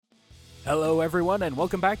Hello everyone and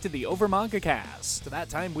welcome back to the Over Manga Cast. That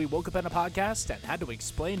time we woke up in a podcast and had to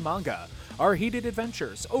explain manga. Our heated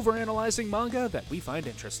adventures overanalyzing manga that we find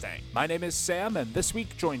interesting. My name is Sam and this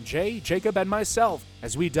week join Jay, Jacob, and myself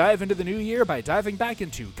as we dive into the new year by diving back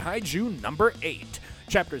into Kaiju number 8,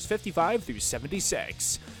 chapters 55 through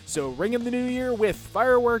 76. So ring in the new year with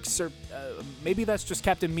fireworks or maybe that's just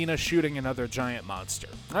Captain Mina shooting another giant monster.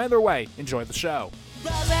 Either way, enjoy the show.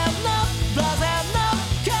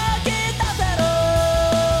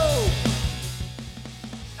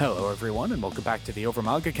 Hello everyone and welcome back to the Over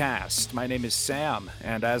Manga Cast. My name is Sam,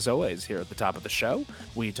 and as always, here at the top of the show,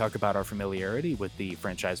 we talk about our familiarity with the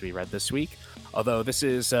franchise we read this week. Although this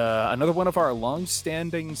is another one of our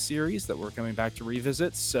long-standing series that we're coming back to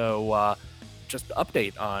revisit, so just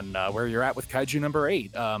update on where you're at with Kaiju number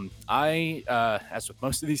 8. I, as with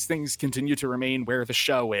most of these things, continue to remain where the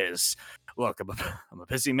show is. Look, I'm a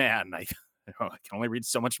busy man. I can only read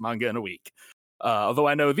so much manga in a week. Although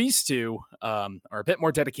I know these two are a bit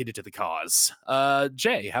more dedicated to the cause.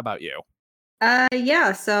 Jay, how about you?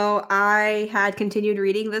 So I had continued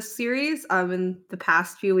reading this series in the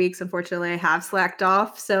past few weeks. Unfortunately, I have slacked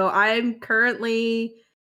off. So I'm currently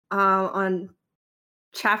on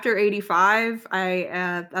chapter 85.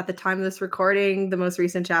 At the time of this recording, the most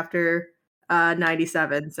recent chapter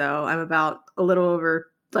 97. So I'm about a little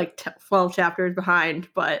over 12 chapters behind,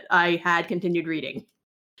 but I had continued reading.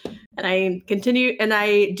 And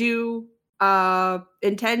I do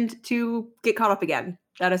intend to get caught up again.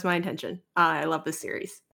 That is my intention. I love this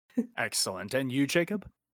series. Excellent. And you, Jacob?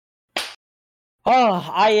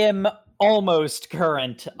 I am almost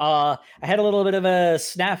current. I had a little bit of a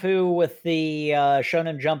snafu with the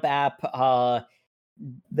Shonen Jump app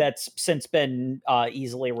that's since been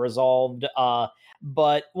easily resolved.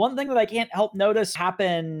 But one thing that I can't help notice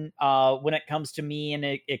happen when it comes to me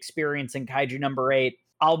and experiencing Kaiju number 8,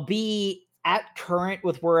 I'll be at current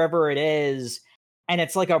with wherever it is, and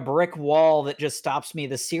it's like a brick wall that just stops me.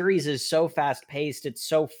 The series is so fast-paced, it's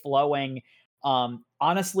so flowing.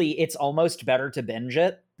 Honestly, it's almost better to binge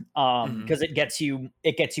it because it gets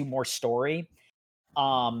you more story.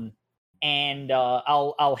 And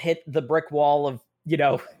I'll hit the brick wall of,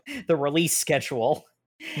 the release schedule.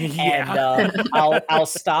 Yeah. And I'll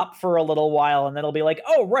stop for a little while, and then it'll be like,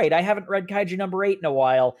 oh right, I haven't read Kaiju number 8 in a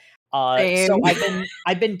while. So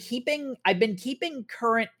I've been keeping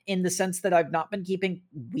current in the sense that I've not been keeping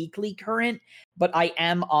weekly current, but I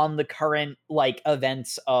am on the current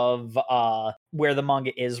events of where the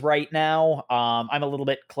manga is right now. I'm a little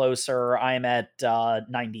bit closer. I'm at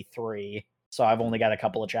 93. So I've only got a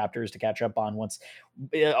couple of chapters to catch up on.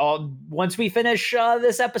 Once we finish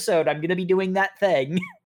this episode, I'm going to be doing that thing.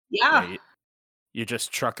 Yeah. You're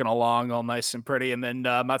just trucking along all nice and pretty, and then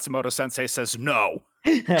Matsumoto-sensei says no.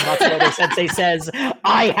 Matsumoto-sensei says,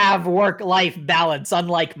 I have work-life balance,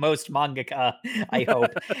 unlike most mangaka, I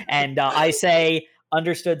hope. And I say,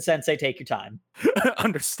 understood, sensei, take your time.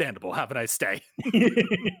 Understandable. Have a nice day.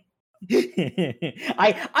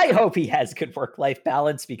 I hope he has good work-life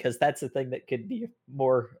balance, because that's a thing that could be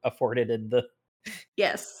more afforded in the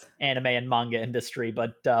anime and manga industry.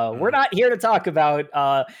 But we're not here to talk about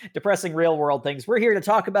depressing real-world things. We're here to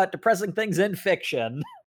talk about depressing things in fiction.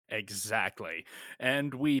 Exactly.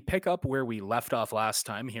 And we pick up where we left off last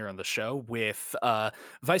time here on the show with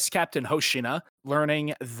Vice Captain Hoshina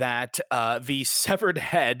learning that the severed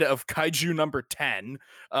head of Kaiju number 10,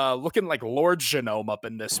 looking like Lord Genome up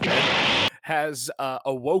in this bit, has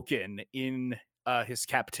awoken in his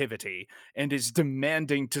captivity and is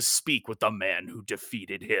demanding to speak with the man who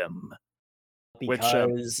defeated him.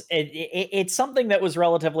 Because it's something that was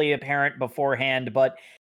relatively apparent beforehand, but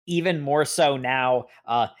even more so now.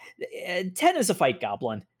 10 is a fight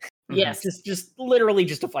goblin. Yes. just literally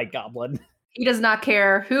just a fight goblin. He does not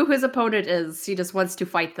care who his opponent is. He just wants to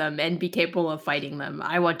fight them and be capable of fighting them.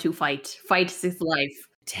 I want to fight. Fight is his life.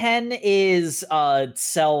 10 is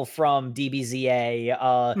Cell from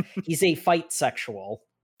DBZA. He's a fight sexual.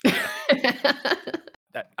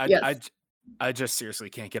 I just seriously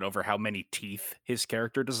can't get over how many teeth his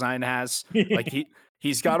character design has. Like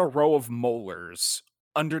he's got a row of molars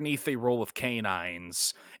underneath a row of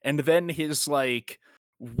canines, and then his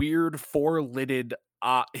weird four-lidded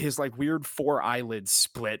his weird four eyelid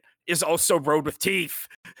split is also rowed with teeth.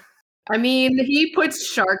 I mean, he puts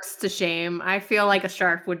sharks to shame. I feel like a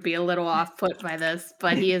shark would be a little off-put by this,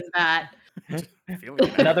 but he is that.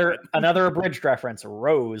 Another abridged reference,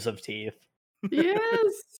 rows of teeth.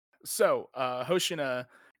 Yes. So Hoshina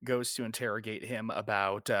goes to interrogate him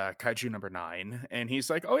about Kaiju number 9, and he's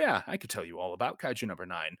like, oh yeah, I could tell you all about Kaiju number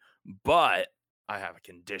 9, but I have a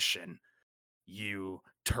condition. You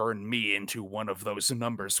turn me into one of those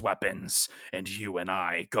numbers weapons, and you and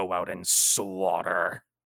I go out and slaughter.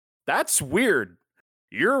 That's weird.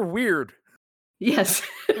 You're weird. Yes.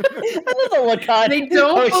 I love the look on They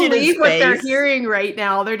don't Hoshina's believe what they're face. hearing right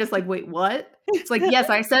now. They're just like, wait, what? It's like, yes,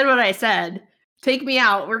 I said what I said. Take me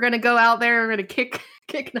out. We're gonna go out there. We're gonna kick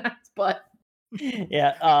Knight's butt.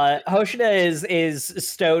 Yeah, Hoshina is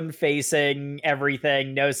stone facing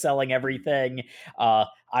everything, no selling everything.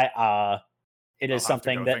 It is I'll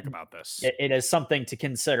something have to go that think about this. it is something to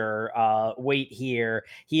consider. Wait here.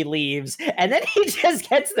 He leaves, and then he just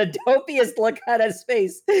gets the dopiest look on his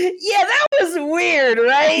face. Yeah, that was weird,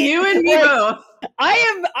 right? You and me both.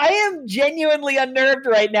 I am genuinely unnerved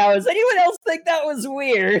right now. Does anyone else think that was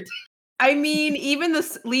weird? I mean, even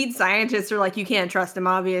the lead scientists are like, you can't trust him.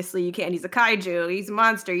 Obviously, you can't. He's a kaiju. He's a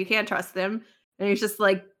monster. You can't trust him. And he's just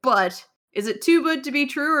like, but is it too good to be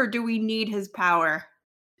true, or do we need his power?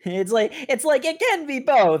 It's like it can be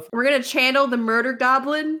both. We're gonna channel the murder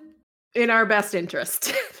goblin in our best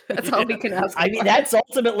interest. That's all we can ask. I mean, that's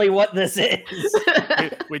ultimately what this is.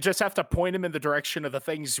 We just have to point him in the direction of the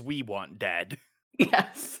things we want dead.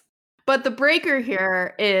 Yes. But the breaker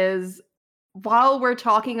here is, while we're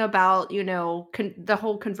talking about, the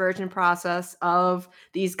whole conversion process of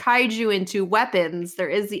these kaiju into weapons, there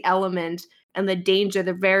is the element and the danger,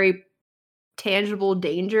 the very tangible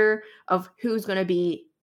danger of who's going to be,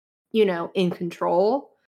 in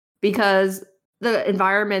control, because the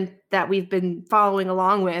environment that we've been following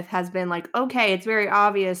along with has been like, okay, it's very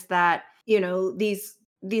obvious that, the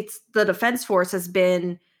defense force has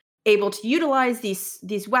been able to utilize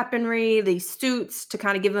these weaponry, these suits, to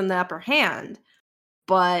kind of give them the upper hand.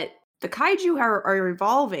 But the kaiju are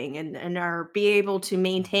evolving and are be able to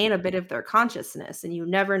maintain a bit of their consciousness, and you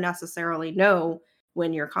never necessarily know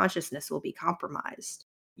when your consciousness will be compromised.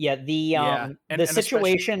 Yeah, the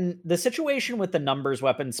situation with the numbers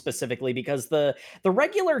weapons specifically, because the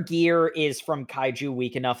regular gear is from kaiju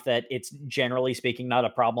weak enough that it's generally speaking not a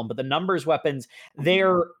problem, but the numbers weapons,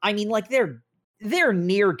 they're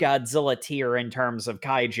near Godzilla tier in terms of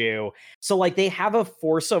kaiju. So like they have a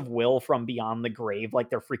force of will from beyond the grave, like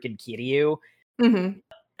they're freaking Kiryu. Mm-hmm.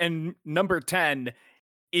 And number 10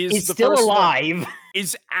 is the still first alive. one,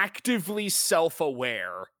 is actively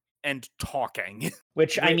self-aware and talking.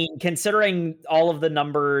 Which, I mean, considering all of the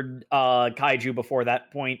numbered kaiju before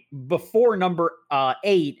that point, before number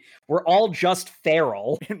 8, were all just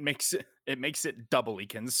feral. It makes it doubly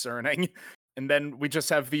concerning. And then we just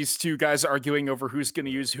have these two guys arguing over who's going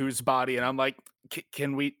to use whose body, and I'm like,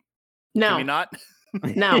 can we? No. Can we not?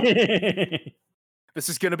 No. This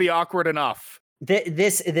is going to be awkward enough.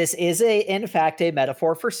 This is in fact a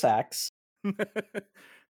metaphor for sex.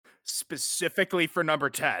 Specifically for number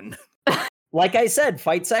 10. Like I said,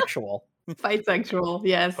 fight sexual. Fight sexual,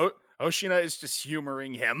 yes. Hoshina is just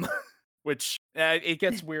humoring him, which it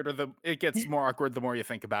gets weirder. It gets more awkward the more you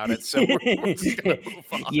think about it. So we're just gonna move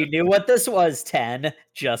on. You knew what this was, 10.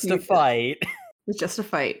 Just a fight. It's just a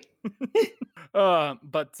fight.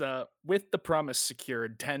 But with the promise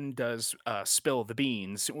secured, 10 does spill the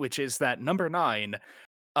beans, which is that number 9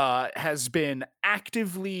 has been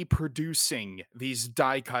actively producing these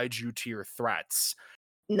Daikaiju tier threats.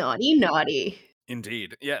 Naughty.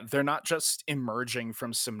 Indeed. Yeah, they're not just emerging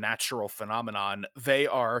from some natural phenomenon. They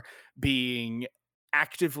are being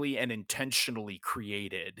actively and intentionally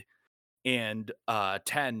created. And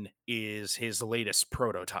 10 is his latest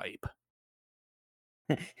prototype.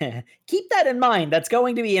 Keep that in mind. That's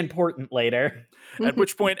going to be important later. At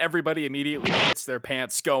which point everybody immediately gets their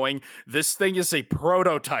pants going. This thing is a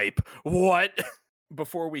prototype. What?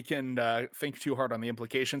 Before we can think too hard on the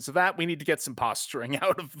implications of that, we need to get some posturing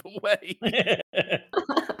out of the way.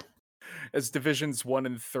 As divisions 1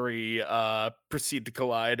 and 3 proceed to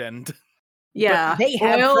collide, and yeah, they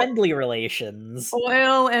have friendly relations.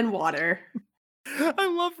 Oil and water. I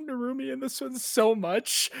love Narumi in this one so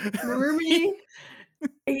much. Narumi,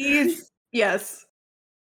 he is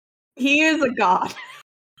a god.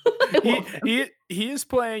 he is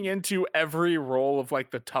playing into every role of like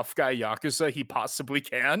the tough guy Yakuza he possibly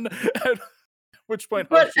can. At which point,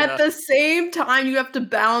 but at the same time, you have to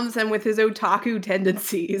balance him with his otaku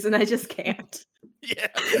tendencies, and I just can't. Yeah,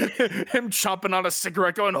 him chomping on a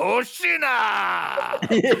cigarette, going Hoshina,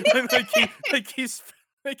 like he's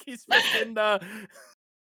freaking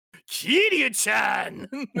Kiryu-chan.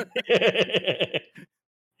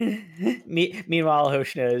 Meanwhile,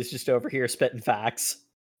 Hoshina is just over here spitting facts.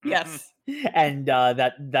 Yes. And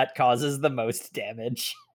that causes the most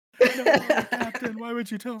damage. No, Captain, why would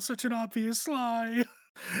you tell such an obvious lie?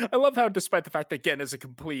 I love how, despite the fact that Gen is a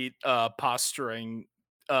complete posturing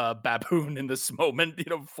baboon in this moment,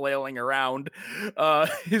 flailing around.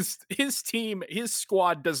 His team, his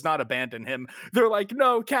squad does not abandon him. They're like,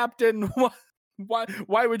 no, Captain,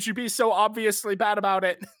 why would you be so obviously bad about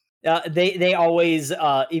it? They always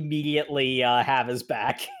immediately have his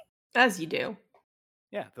back. As you do.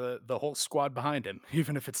 Yeah, the whole squad behind him,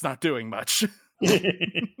 even if it's not doing much.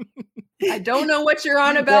 I don't know what you're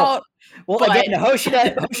on about. Well, but... again,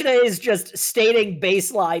 Hoshina is just stating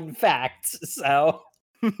baseline facts, so.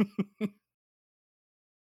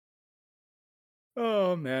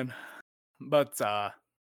 Oh man, but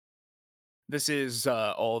this is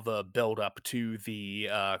all the build up to the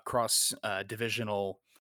cross divisional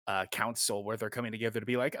council where they're coming together to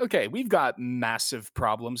be like, okay, we've got massive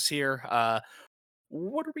problems here.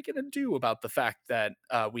 What are we going to do about the fact that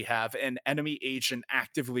we have an enemy agent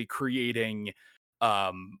actively creating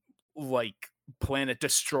like planet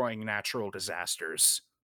destroying natural disasters?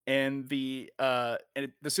 And the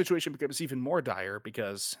situation becomes even more dire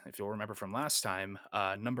because, if you'll remember from last time,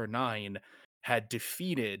 number 9 had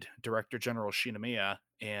defeated Director General Shinomiya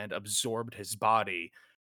and absorbed his body,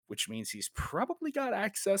 which means he's probably got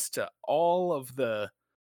access to all of the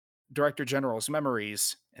Director General's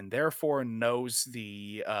memories and therefore knows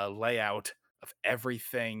the layout of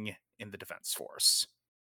everything in the Defense Force.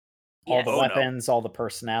 All the weapons, all the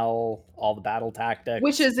personnel, all the battle tactics.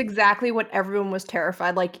 Which is exactly what everyone was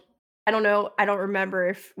terrified. Like, I don't know. I don't remember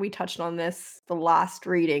if we touched on this the last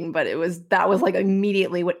reading, but that was like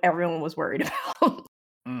immediately what everyone was worried about.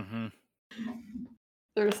 Mm-hmm.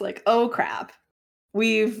 They're just like, oh crap.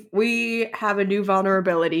 We have a new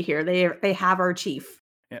vulnerability here. They have our chief.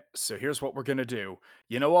 Yeah, so here's what we're gonna do.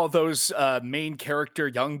 You know all those main character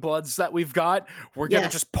young bloods that we've got? We're gonna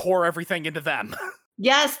just pour everything into them.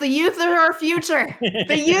 Yes, the youth are our future.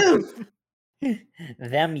 The youth.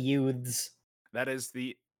 Them youths. That is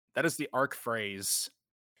the arc phrase.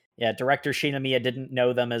 Yeah, Director Shinomiya didn't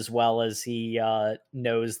know them as well as he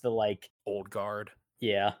knows the old guard.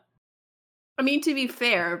 Yeah. I mean, to be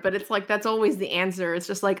fair, but it's like that's always the answer. It's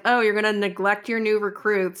just like, oh, you're gonna neglect your new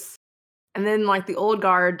recruits. And then, the old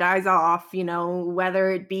guard dies off,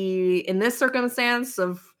 whether it be in this circumstance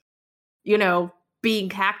of, being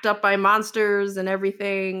hacked up by monsters and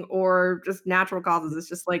everything, or just natural causes. It's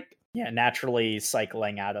just naturally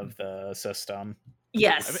cycling out of the system.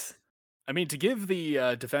 Yes. I mean, to give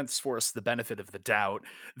the Defense Force the benefit of the doubt,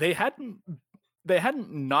 they hadn't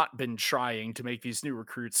not been trying to make these new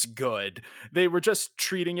recruits good. They were just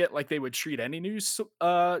treating it like they would treat any new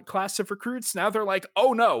class of recruits. Now they're like,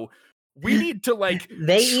 oh no, we need to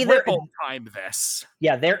they triple time this.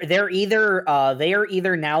 Yeah, they are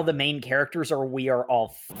either now the main characters or we are all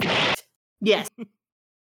fucked. Yes.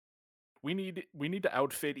 We need to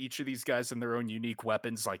outfit each of these guys in their own unique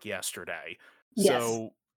weapons like yesterday. Yes. So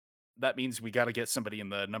that means we got to get somebody in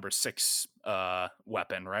the number 6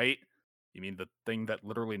 weapon, right? You mean the thing that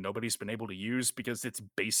literally nobody's been able to use because it's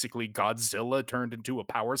basically Godzilla turned into a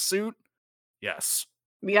power suit? Yes.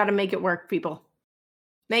 We got to make it work, people.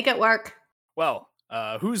 Make it work. Well,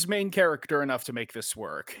 who's main character enough to make this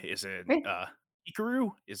work? Is it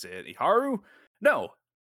Hikaru? Is it Iharu? No,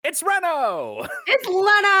 it's Reno! It's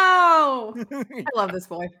Leno! I love this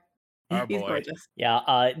boy. He's gorgeous.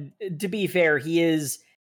 Yeah, to be fair, he is...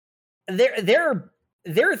 There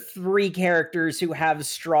are 3 characters who have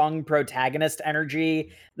strong protagonist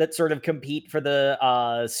energy that sort of compete for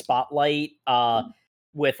the spotlight,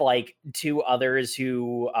 with 2 others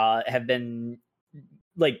who have been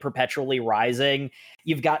perpetually rising.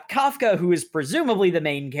 You've got Kafka, who is presumably the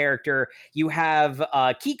main character. You have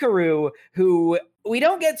Kikaru, who we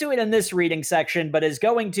don't get to it in this reading section, but is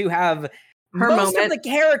going to have most of the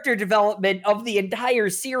character development of the entire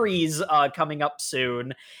series coming up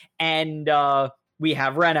soon. And we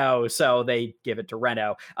have Reno, so they give it to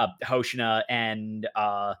Reno. Hoshina and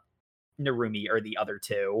Narumi are the other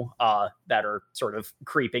 2 that are sort of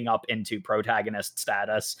creeping up into protagonist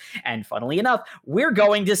status. And funnily enough, we're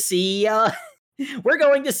going to see that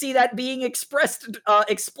being expressed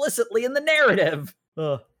explicitly in the narrative.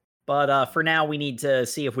 But for now, we need to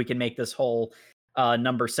see if we can make this whole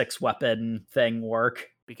number 6 weapon thing work.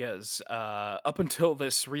 Because up until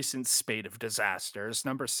this recent spate of disasters,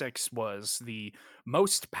 number 6 was the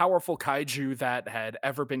most powerful kaiju that had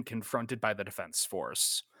ever been confronted by the Defense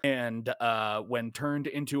Force. And when turned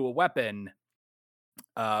into a weapon,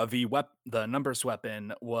 the numbers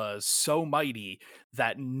weapon was so mighty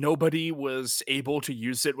that nobody was able to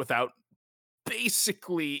use it without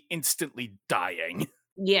basically instantly dying.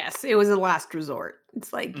 Yes, it was a last resort.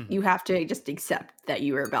 It's you have to just accept that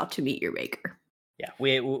you are about to meet your maker. Yeah,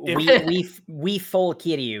 we full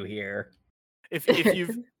Kiryu here. If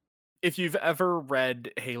if you've ever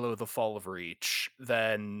read Halo: The Fall of Reach,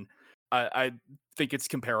 then I think it's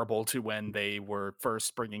comparable to when they were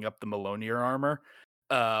first bringing up the Malonier armor,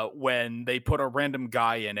 when they put a random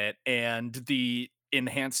guy in it, and the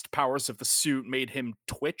enhanced powers of the suit made him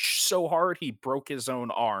twitch so hard he broke his own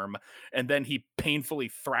arm, and then he painfully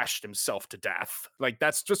thrashed himself to death. Like,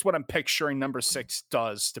 that's just what I'm picturing number 6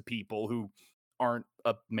 does to people who aren't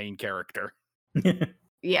a main character.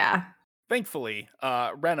 Yeah. Thankfully,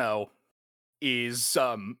 Reno is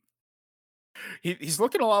he's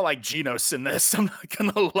looking a lot like Genos in this. I'm not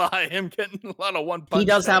gonna lie, him getting a lot of one punch. He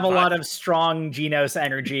does have a lot of strong Genos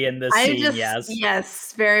energy in this scene.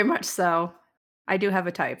 Yes, very much so. I do have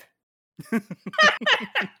a type.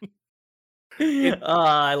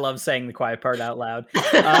 I love saying the quiet part out loud.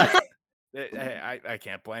 I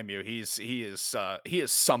can't blame you. He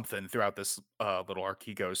is something throughout this little arc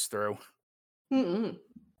he goes through.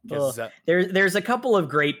 There's a couple of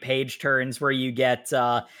great page turns where you get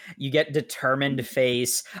determined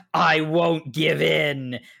face, I won't give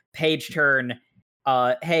in. Page turn,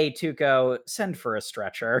 hey Tuco, send for a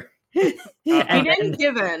stretcher. He didn't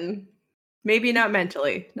give in. Maybe not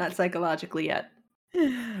mentally, not psychologically yet.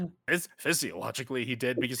 Physiologically he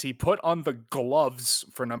did, because he put on the gloves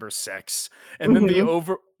for number 6, and then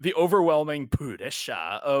the overwhelming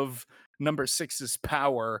pudisha of number 6's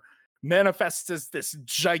power manifests as this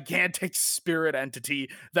gigantic spirit entity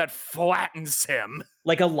that flattens him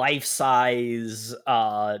like a life-size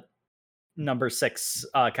number 6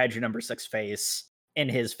 kaiju number 6 face in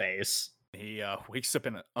his face. He wakes up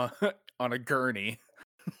in on a gurney,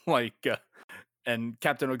 like, and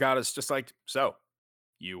Captain Ogata's just like, so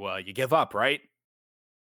you give up, right?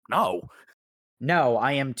 No,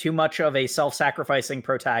 I am too much of a self-sacrificing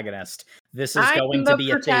protagonist. This is going to be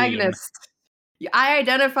a theme. I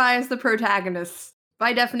identify as the protagonist.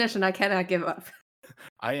 By definition, I cannot give up.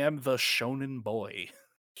 I am the shonen boy.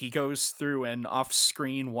 He goes through an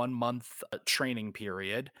off-screen 1-month training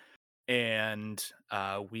period, and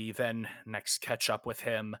we then next catch up with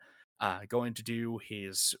him going to do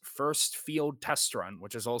his first field test run,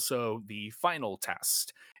 which is also the final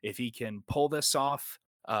test. If he can pull this off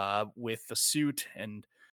with the suit and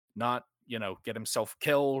not, get himself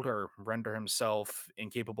killed or render himself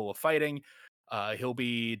incapable of fighting, he'll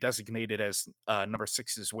be designated as number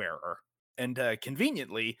 6's wearer. And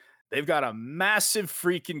conveniently, they've got a massive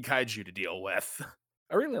freaking kaiju to deal with.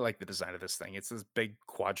 I really like the design of this thing. It's this big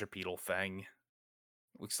quadrupedal thing.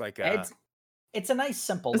 Looks like it's a nice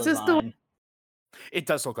simple design. It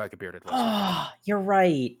does look like a bearded lizard. Oh, you're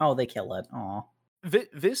right. Oh, they kill it. Oh.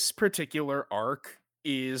 This particular arc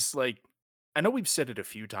is like, I know we've said it a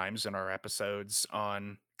few times in our episodes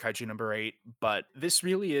on Kaiju number 8, but this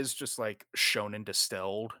really is just like shonen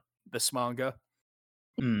distilled, this manga.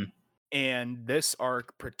 And this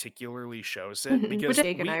arc particularly shows it, because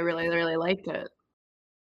I really, really liked it.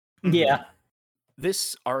 Yeah.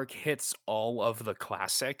 This arc hits all of the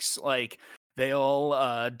classics. Like, they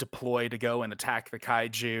all deploy to go and attack the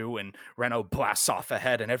kaiju, and Reno blasts off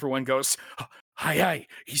ahead, and everyone goes, hi,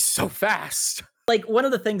 he's so fast. Like, one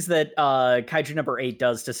of the things that Kaiju number 8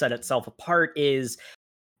 does to set itself apart is,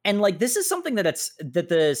 and like, this is something that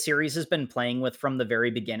the series has been playing with from the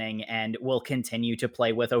very beginning and will continue to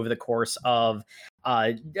play with over the course of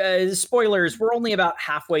spoilers, we're only about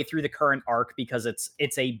halfway through the current arc because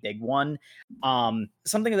it's a big one.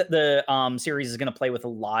 Something that the series is going to play with a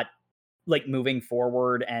lot, like, moving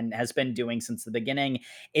forward, and has been doing since the beginning,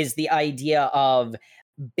 is the idea of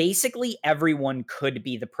basically everyone could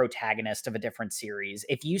be the protagonist of a different series.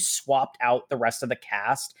 If you swapped out the rest of the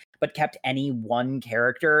cast but kept any one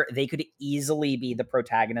character, they could easily be the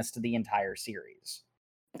protagonist of the entire series.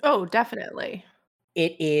 Oh, definitely.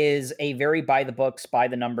 It is a very by the books, by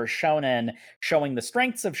the numbers shonen, showing the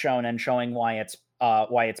strengths of shonen, showing why it's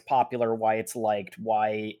popular, why it's liked,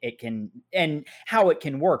 why it can, and how it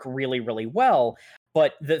can work really, really well.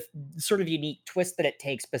 But the sort of unique twist that it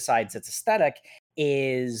takes, besides its aesthetic,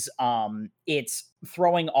 is it's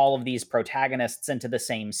throwing all of these protagonists into the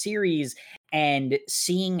same series and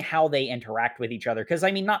seeing how they interact with each other. Because,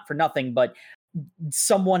 I mean, not for nothing, but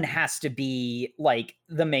someone has to be like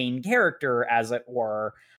the main character, as it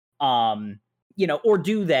were. Or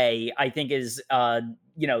do they? I think is not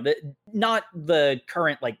the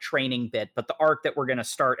current like training bit, but the arc that we're going to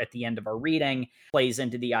start at the end of our reading plays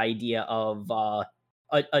into the idea of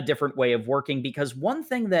a different way of working. Because one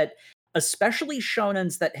thing that especially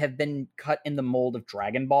shonens that have been cut in the mold of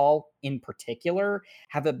Dragon Ball in particular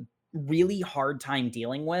have a really hard time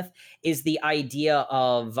dealing with is the idea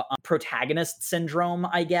of protagonist syndrome,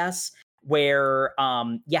 I guess. where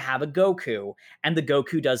you have a Goku, and the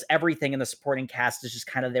Goku does everything, and the supporting cast is just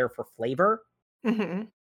kind of there for flavor. Mm-hmm.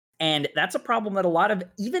 And that's a problem that a lot of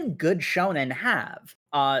even good shonen have.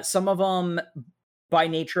 Some of them, by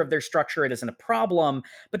nature of their structure, it isn't a problem.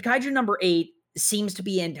 But Kaiju number 8 seems to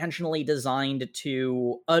be intentionally designed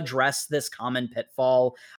to address this common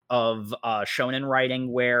pitfall of shonen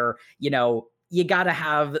writing, where you gotta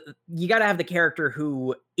have the character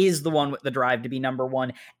who is the one with the drive to be number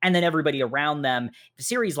one, and then everybody around them. If the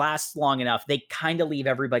series lasts long enough, they kind of leave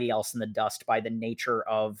everybody else in the dust by the nature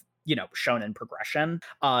of shonen progression.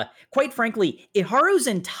 Quite frankly, Iharu's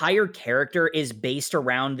entire character is based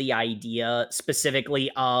around the idea specifically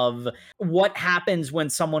of what happens when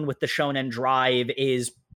someone with the shonen drive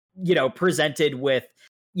is presented with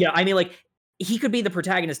I mean, like, he could be the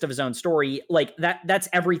protagonist of his own story. Like, that's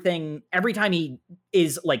everything. Every time he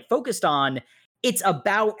is like focused on, it's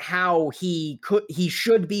about how he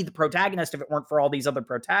should be the protagonist if it weren't for all these other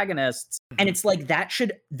protagonists. And it's like that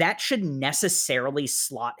should necessarily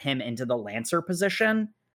slot him into the Lancer position.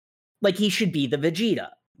 Like, he should be the Vegeta.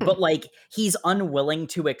 But like, he's unwilling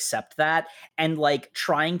to accept that, and like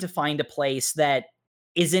trying to find a place that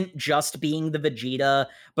isn't just being the Vegeta,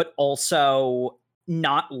 but also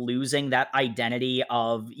not losing that identity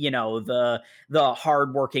of, the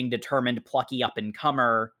hardworking, determined, plucky up and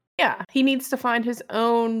comer. Yeah, he needs to find his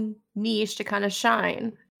own niche to kind of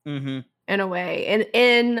shine in a way. And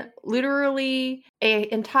in literally an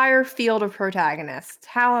entire field of protagonists,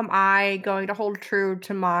 how am I going to hold true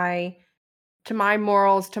to my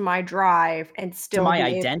morals, to my drive, and still to my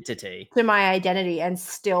identity, and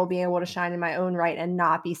still be able to shine in my own right and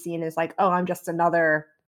not be seen as like, oh, I'm just another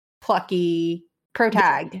plucky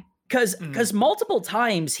protag. Because multiple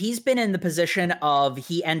times he's been in the position of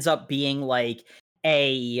he ends up being like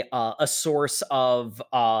a source of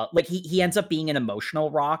like he ends up being an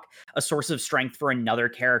emotional rock, a source of strength for another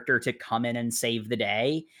character to come in and save the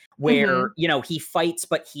day, where he fights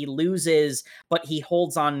but he loses, but he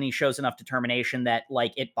holds on and he shows enough determination that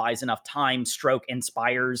like it buys enough time, stroke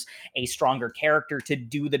inspires a stronger character to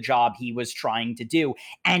do the job he was trying to do.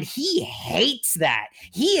 And he hates that.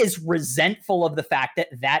 He is resentful of the fact that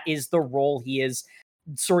that is the role he is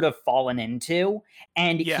sort of fallen into,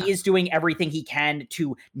 and he is doing everything he can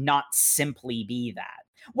to not simply be that,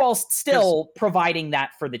 while still providing that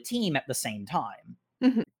for the team at the same time.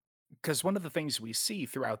 Because one of the things we see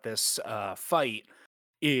throughout this fight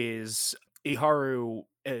is Iharu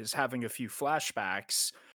is having a few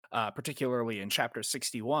flashbacks, particularly in chapter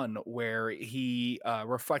 61, where he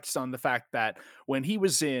reflects on the fact that when he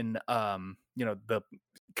was in the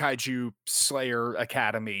Kaiju Slayer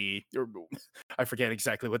Academy, or I forget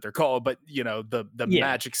exactly what they're called, but the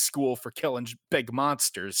magic school for killing big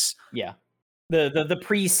monsters. Yeah. The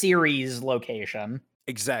pre-series location.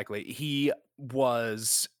 Exactly. He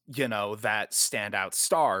was, that standout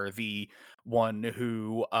star, the one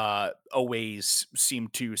who always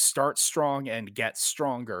seemed to start strong and get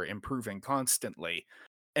stronger, improving constantly.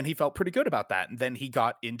 And he felt pretty good about that. And then he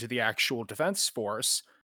got into the actual defense force,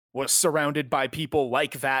 was surrounded by people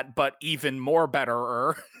like that, but even more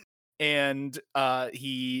betterer. And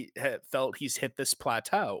he felt he's hit this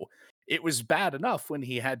plateau. It was bad enough when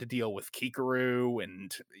he had to deal with Kikaru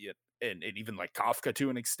and even like Kafka to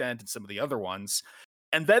an extent, and some of the other ones.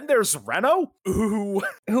 And then there's Reno, who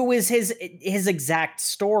is his exact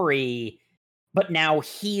story, but now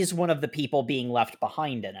he's one of the people being left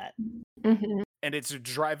behind in it. And it's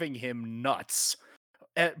driving him nuts.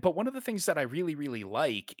 But one of the things that I really, really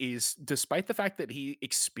like is, despite the fact that he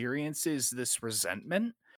experiences this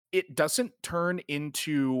resentment, it doesn't turn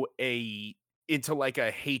into like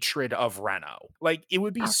a hatred of Reno. Like, it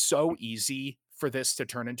would be so easy for this to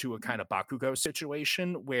turn into a kind of Bakugo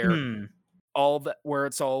situation where where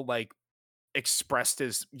it's all like expressed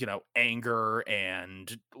as, anger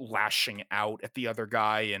and lashing out at the other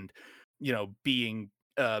guy and, being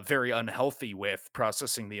very unhealthy with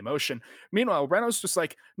processing the emotion. Meanwhile, Reno's just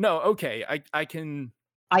like, no, okay,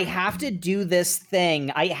 I have to do this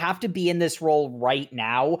thing. I have to be in this role right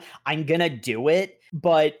now. I'm gonna do it.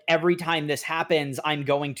 But every time this happens, I'm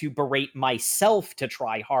going to berate myself to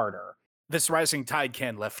try harder. This rising tide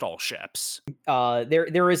can lift all ships.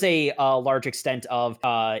 There is a large extent of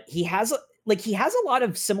he has a lot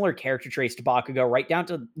of similar character traits to Bakugo, right down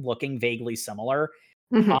to looking vaguely similar.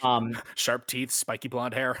 Sharp teeth, spiky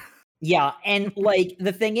blonde hair. Yeah, and like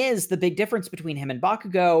the thing is, the big difference between him and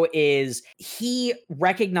Bakugo is he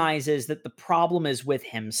recognizes that the problem is with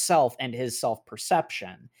himself and his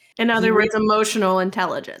self-perception. In other words, emotional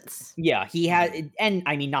intelligence. Yeah, he had, and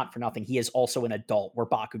I mean, not for nothing, he is also an adult, where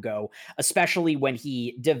Bakugo, especially when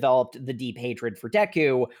he developed the deep hatred for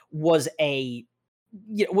Deku, was a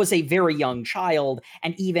very young child,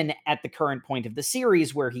 and even at the current point of the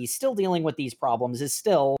series where he's still dealing with these problems, is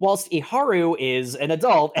still, whilst Iharu is an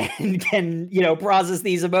adult and can, process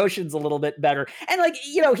these emotions a little bit better. And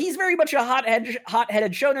he's very much a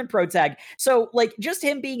hot-headed shonen protag. So just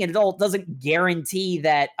him being an adult doesn't guarantee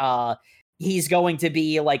that he's going to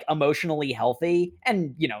be emotionally healthy.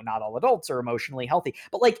 And not all adults are emotionally healthy,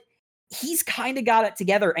 but he's kind of got it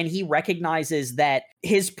together, and he recognizes that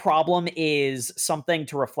his problem is something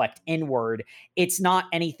to reflect inward. It's not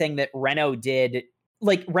anything that Reno did.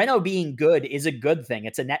 Reno being good is a good thing.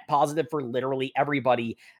 It's a net positive for literally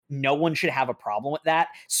everybody. No one should have a problem with that.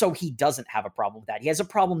 So he doesn't have a problem with that. He has a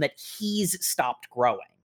problem that he's stopped growing.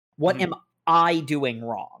 What am I doing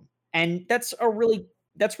wrong? And that's really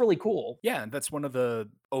cool. Yeah, and that's one of the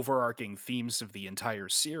overarching themes of the entire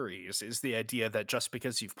series, is the idea that just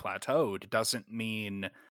because you've plateaued doesn't mean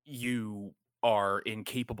you are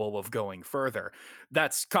incapable of going further.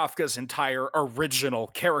 That's Kafka's entire original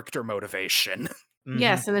character motivation.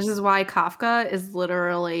 Yes, and this is why Kafka is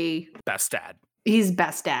literally best dad. He's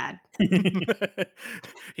best dad.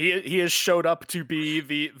 He has showed up to be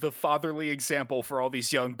the fatherly example for all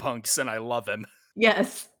these young punks, and I love him.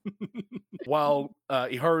 Yes. While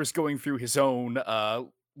Iharu's going through his own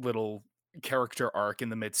little character arc in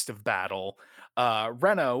the midst of battle,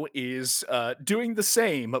 Reno is doing the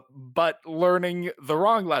same, but learning the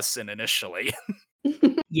wrong lesson initially.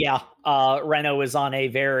 Yeah, Reno is on a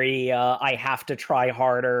very I have to try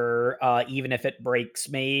harder, even if it breaks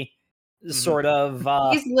me, sort of.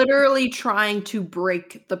 He's literally trying to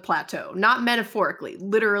break the plateau, not metaphorically,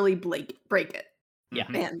 literally break it. Yeah,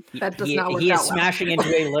 man, that does not work out. He is well. smashing into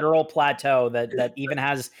a literal plateau that even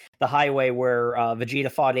has the highway where Vegeta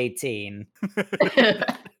fought 18.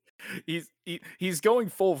 He's going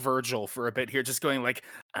full Virgil for a bit here, just going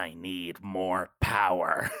I need more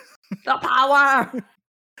power. The power.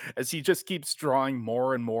 As he just keeps drawing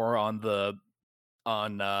more and more on the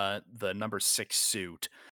number 6 suit,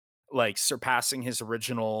 surpassing his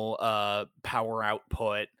original power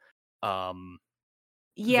output.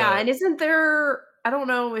 Yeah, and isn't there, I don't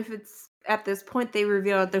know if it's at this point they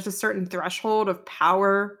reveal that there's a certain threshold of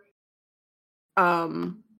power. I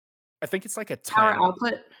think it's a power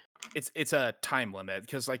output. It's a time limit,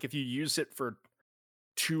 because if you use it for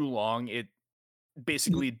too long, it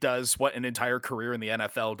basically does what an entire career in the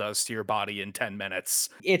NFL does to your body in 10 minutes.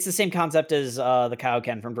 It's the same concept as the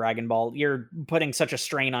Kaioken from Dragon Ball. You're putting such a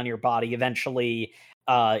strain on your body. Eventually,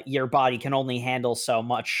 your body can only handle so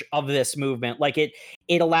much of this movement.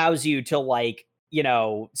 It allows you to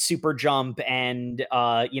super jump and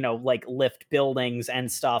lift buildings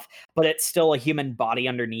and stuff, but it's still a human body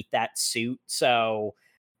underneath that suit. So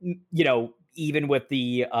even with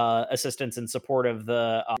the assistance and support of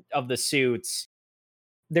the suits,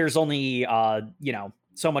 there's only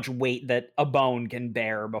so much weight that a bone can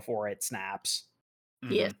bear before it snaps.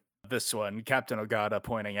 Yeah. This one, Captain Ogata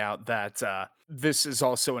pointing out that this is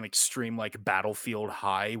also an extreme battlefield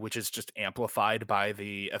high, which is just amplified by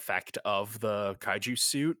the effect of the kaiju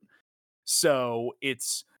suit. So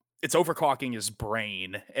it's overclocking his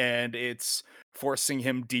brain, and it's forcing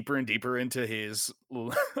him deeper and deeper into his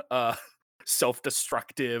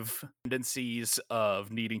self-destructive tendencies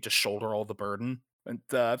of needing to shoulder all the burden. And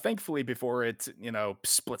thankfully, before it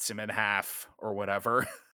splits him in half or whatever,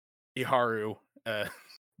 Iharu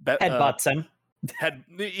headbutts him.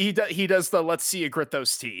 He does the let's see you grit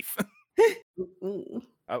those teeth.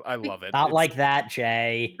 I love it. Not like that,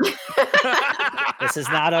 Jay. This is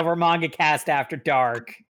not Over Manga Cast After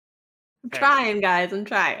Dark. I'm trying, guys. I'm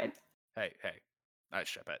trying. Hey, I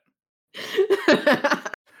ship it.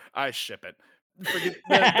 I ship it.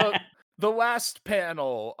 The last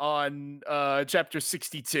panel on chapter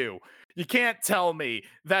 62. You can't tell me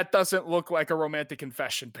that doesn't look like a romantic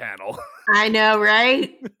confession panel. I know,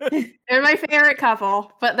 right? They're my favorite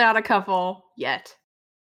couple, but not a couple yet.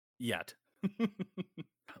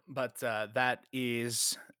 But that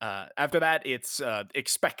is after that, it's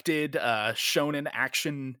expected shonen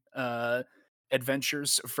action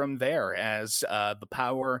adventures from there, as the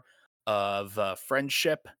power of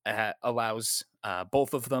friendship allows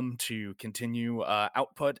both of them to continue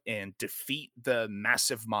output and defeat the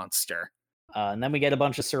massive monster. And then we get a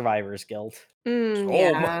bunch of Survivor's Guilt.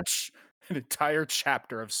 Much. An entire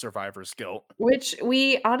chapter of Survivor's Guilt. Which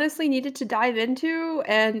we honestly needed to dive into,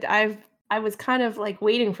 and I was kind of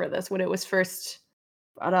waiting for this when it was first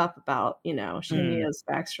brought up about, Shinrio's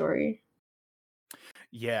backstory.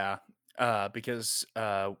 Yeah, because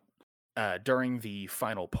during the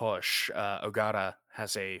final push, Ogata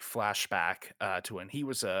has a flashback to when he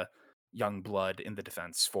was a young blood in the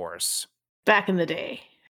defense force. Back in the day.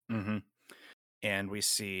 Mm-hmm. And we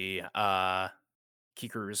see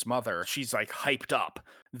Kikuru's mother. She's like hyped up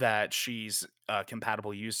that she's a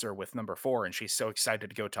compatible user with number 4, and she's so excited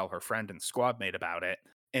to go tell her friend and squad mate about it.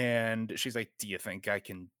 And she's like, "Do you think I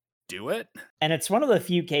can do it?" And it's one of the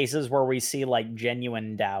few cases where we see like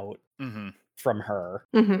genuine doubt from her.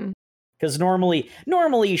 Because normally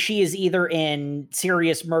she is either in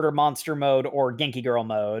serious murder monster mode or Genki Girl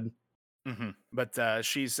mode. But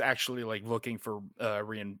she's actually like looking for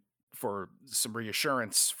some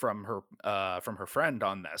reassurance from her friend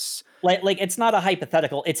on this. Like it's not a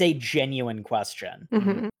hypothetical; it's a genuine question.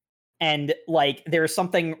 And like, there's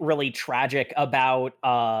something really tragic about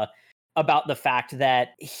the fact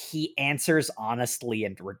that he answers honestly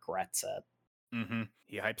and regrets it.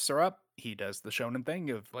 He hypes her up. He does the shonen thing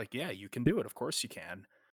of like, "Yeah, you can do it. Of course you can."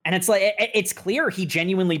 And it's like, it's clear he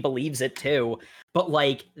genuinely believes it too. But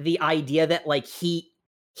like, the idea that like he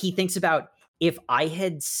thinks about, if I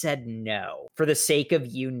had said no for the sake of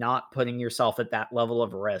you not putting yourself at that level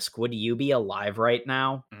of risk, would you be alive right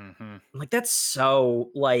now? Like, that's so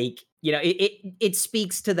like, you know, it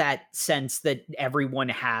speaks to that sense that everyone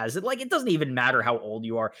has. Like, it doesn't even matter how old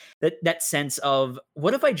you are. That sense of,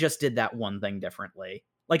 what if I just did that one thing differently?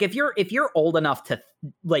 Like, if you're old enough to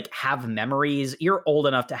like have memories, you're old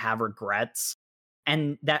enough to have regrets.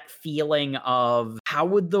 And that feeling of, how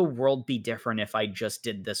would the world be different if I just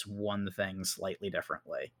did this one thing slightly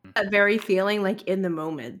differently? That very feeling, like in the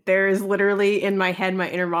moment. There is literally in my head, my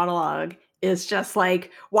inner monologue is just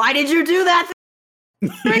like, why did you do that?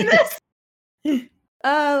 Doing this?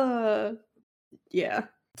 Yeah.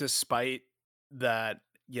 Despite that,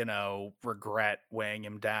 you know, regret weighing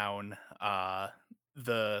him down,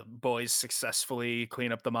 the boys successfully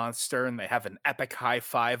clean up the monster, and they have an epic high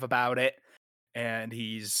five about it. And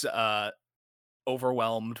he's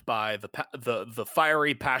overwhelmed by the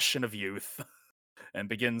fiery passion of youth and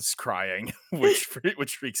begins crying, which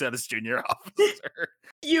freaks out his junior officer.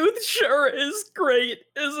 Youth sure is great,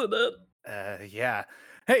 isn't it? Yeah.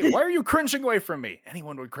 Hey, why are you cringing away from me?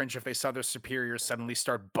 Anyone would cringe if they saw their superiors suddenly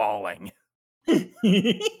start bawling.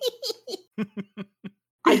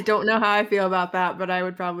 I don't know how I feel about that, but I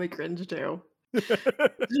would probably cringe too.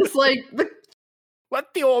 Just like,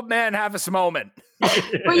 let the old man have his moment.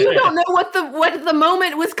 But you don't know what the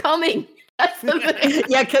moment was coming. That's the thing.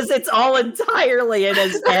 Yeah, because it's all entirely in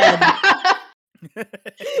his head.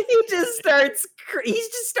 he just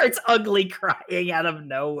starts ugly crying out of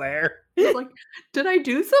nowhere. He's like, did I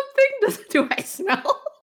do something? Do I smell?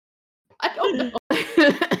 I don't know.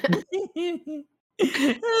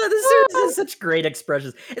 This is such great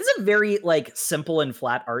expressions. It's a very like simple and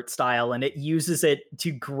flat art style, and it uses it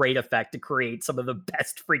to great effect to create some of the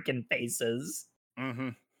best freaking faces.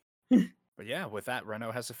 But yeah, with that,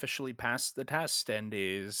 Reno has officially passed the test and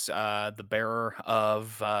is the bearer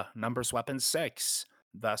of Numbers Weapon 6,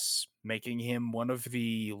 thus making him one of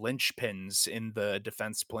the linchpins in the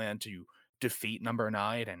defense plan to defeat Number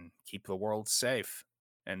 9 and keep the world safe.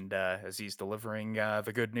 And as he's delivering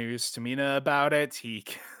the good news to Mina about it,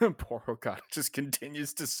 poor Okada just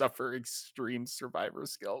continues to suffer extreme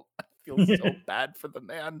survivor's guilt. I feel so bad for the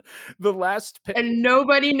man. And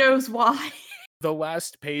nobody knows why. The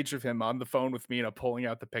last page of him on the phone with Mina pulling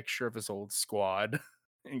out the picture of his old squad,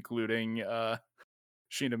 including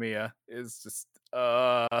Shinomiya, is just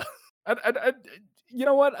you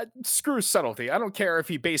know what? Screw subtlety. I don't care if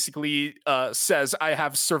he basically says, I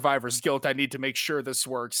have survivor's guilt, I need to make sure this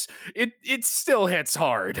works. It still hits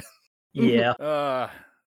hard. Yeah.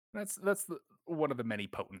 That's one of the many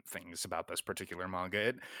potent things about this particular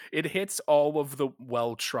manga. It hits all of the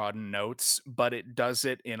well-trodden notes, but it does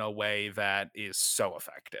it in a way that is so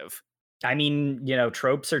effective. I mean, you know,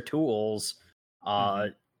 tropes are tools.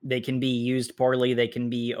 They can be used poorly, they can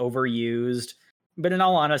be overused. But in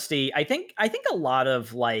all honesty, I think a lot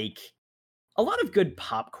of good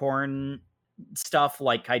popcorn stuff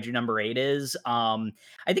like Kaiju number 8 is, I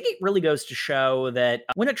think it really goes to show that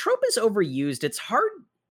when a trope is overused, it's hard.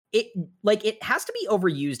 It has to be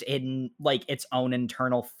overused in like its own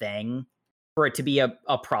internal thing for it to be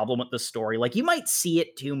a problem with the story. Like, you might see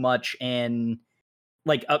it too much in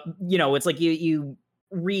like you know, it's like you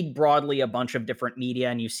read broadly a bunch of different media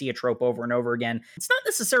and you see a trope over and over again. It's not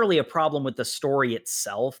necessarily a problem with the story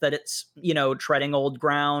itself that it's, you know, treading old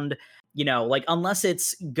ground, you know, like unless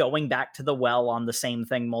it's going back to the well on the same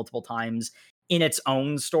thing multiple times in its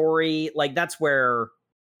own story. Like, that's where,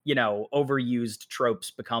 you know, overused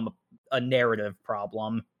tropes become a narrative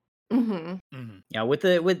problem. Yeah, with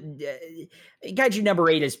Kaiju number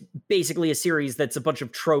 8 is basically a series that's a bunch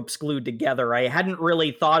of tropes glued together. I hadn't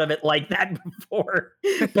really thought of it like that before,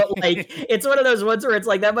 but like it's one of those ones where it's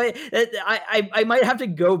like I might have to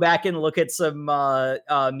go back and look at some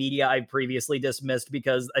media I previously dismissed,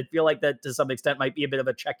 because I feel like that to some extent might be a bit of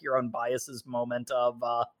a check your own biases moment of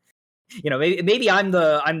maybe I'm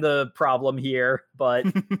the problem here, but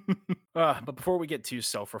but before we get too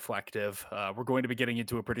self-reflective, we're going to be getting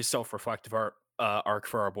into a pretty self-reflective arc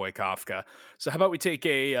for our boy Kafka. So how about we take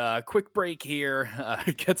a quick break here,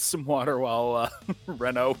 get some water while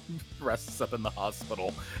Reno rests up in the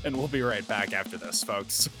hospital, and we'll be right back after this,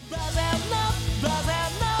 folks.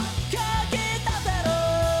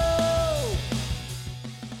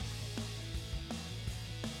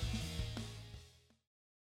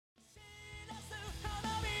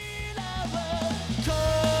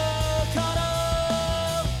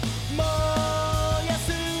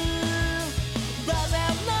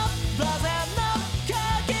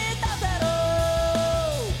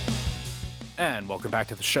 And welcome back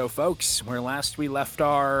to the show, folks, where last we left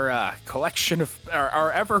our collection of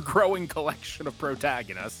our ever-growing collection of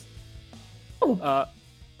protagonists.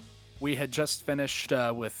 We had just finished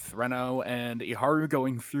with Reno and Iharu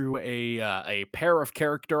going through a pair of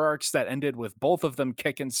character arcs that ended with both of them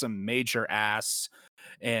kicking some major ass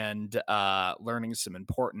and learning some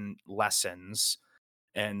important lessons.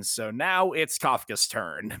 And so now it's Kafka's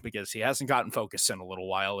turn, because he hasn't gotten focus in a little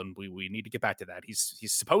while, and we need to get back to that. He's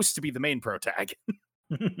supposed to be the main protag.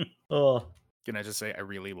 Oh. Can I just say I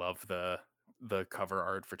really love the cover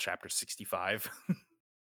art for chapter 65?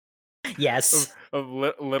 Yes. of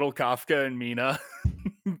little Kafka and Mina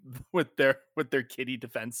with their kitty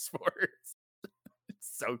defense force.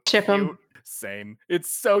 It's so Ship cute. 'em. Same.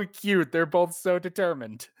 It's so cute. They're both so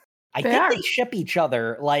determined. I They think are. they ship each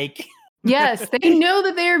other. Like, Yes, they know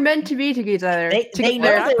that they are meant to be each other. they know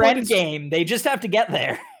that their point, end game. They just have to get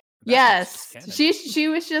there. Yes, Canon. she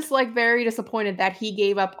was just like very disappointed that he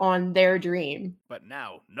gave up on their dream. But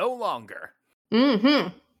now, no longer. Mm-hmm.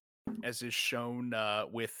 As is shown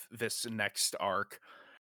with this next arc.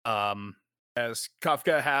 As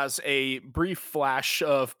Kafka has a brief flash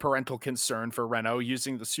of parental concern for Reno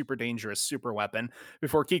using the super dangerous super weapon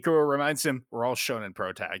before Kikuro reminds him, we're all shonen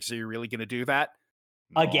protags. Are you really going to do that?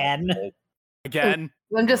 No. Again. Again?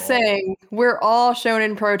 I'm just saying, we're all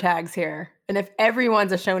shonen protags here. And if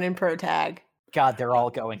everyone's a shonen protag. God, they're all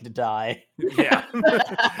going to die. Yeah.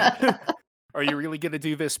 Are you really going to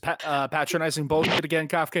do this patronizing bullshit again,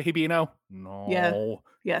 Kafka Hibino? No. Yeah.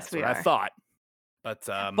 Yes, That's we what are. I thought.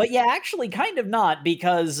 But yeah, actually kind of not,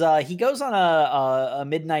 because he goes on a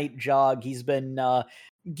midnight jog. He's been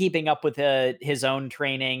keeping up with his own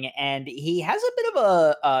training, and he has a bit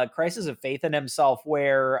of a crisis of faith in himself,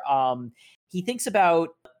 where he thinks about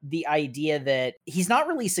the idea that he's not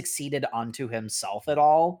really succeeded onto himself at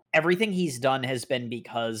all. Everything he's done has been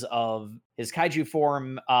because of his kaiju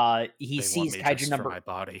form. He they sees want me kaiju just number. for my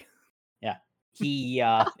body. Yeah, he.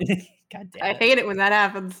 God damn I it. hate it when that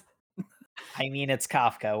happens. I mean, it's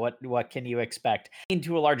Kafka. What can you expect? And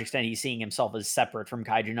to a large extent, he's seeing himself as separate from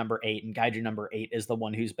Kaiju number 8, and Kaiju number 8 is the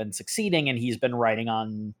one who's been succeeding, and he's been riding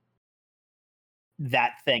on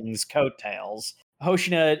that thing's coattails.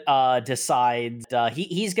 Hoshina decides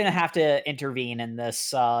he's going to have to intervene in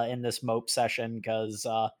this mope session, because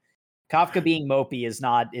Kafka being mopey is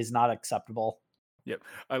not acceptable. Yep,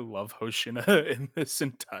 I love Hoshina in this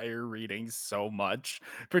entire reading so much,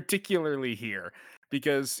 particularly here,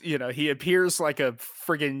 because, he appears like a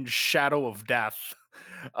friggin' shadow of death.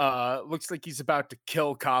 Looks like he's about to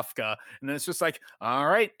kill Kafka, and then it's just like, all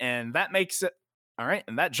right, and that makes it, all right,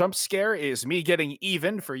 and that jump scare is me getting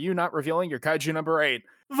even for you not revealing your Kaiju number 8.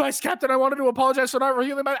 Vice Captain, I wanted to apologize for not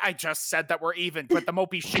revealing I just said that we're even with the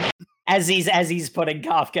mopey shit. As he's putting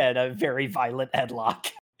Kafka in a very violent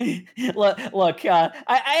headlock. Look, I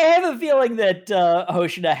have a feeling that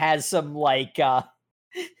Hoshina has some, like, I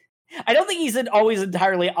don't think he's always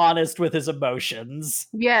entirely honest with his emotions.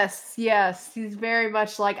 Yes. He's very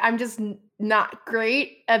much like, I'm just not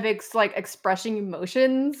great at expressing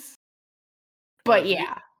emotions. But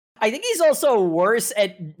yeah. I think he's also worse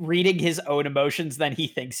at reading his own emotions than he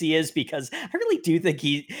thinks he is, because I really do think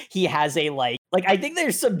he has a like I think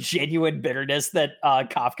there's some genuine bitterness that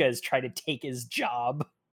Kafka is trying to take his job.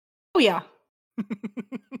 Oh yeah.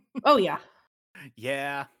 Oh yeah.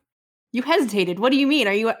 Yeah. You hesitated. What do you mean?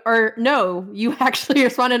 Or no, you actually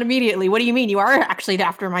responded immediately. What do you mean? You are actually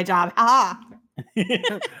after my job. Ha!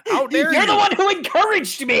 How dare You're you? the one who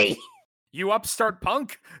encouraged me! You upstart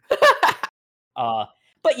punk?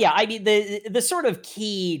 But yeah, I mean, the sort of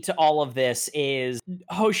key to all of this is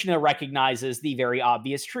Hoshina recognizes the very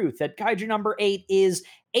obvious truth that Kaiju number 8 is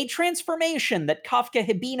a transformation that Kafka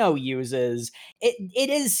Hibino uses. It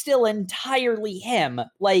is still entirely him.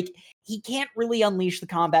 Like, he can't really unleash the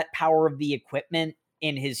combat power of the equipment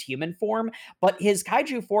in his human form, but his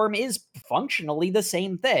Kaiju form is functionally the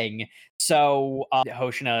same thing. So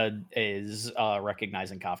Hoshina is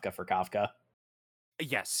recognizing Kafka for Kafka.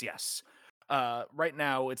 Yes. Right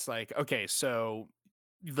now, it's like, okay, so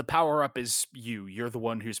the power up is you. You're the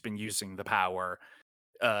one who's been using the power.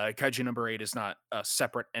 Kaiju number 8 is not a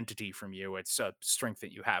separate entity from you. It's a strength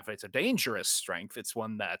that you have. It's a dangerous strength. It's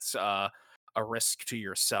one that's a risk to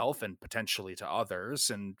yourself and potentially to others.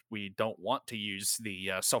 And we don't want to use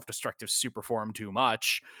the self-destructive super form too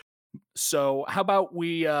much. So how about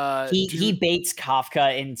we he baits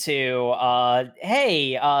Kafka into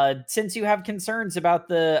hey, since you have concerns about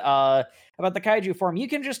the Kaiju form, you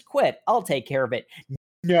can just quit. I'll take care of it.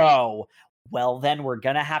 No. Well, then we're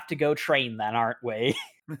gonna have to go train then, aren't we?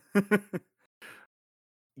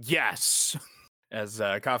 Yes. As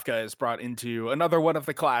Kafka is brought into another one of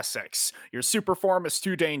the classics. Your super form is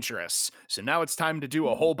too dangerous, so now it's time to do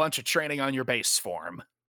a whole bunch of training on your base form.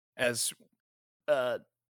 As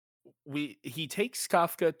he takes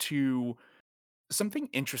Kafka to something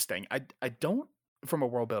interesting. I don't, from a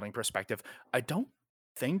world building perspective, I don't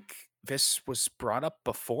think this was brought up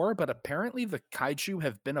before, but apparently the Kaiju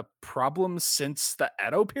have been a problem since the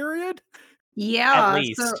Edo period. Yeah,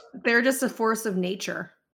 least. so they're just a force of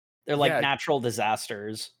nature. They're like Yeah. natural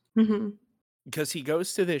disasters. Mhm. Because he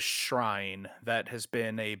goes to this shrine that has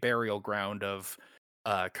been a burial ground of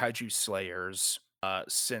Kaiju slayers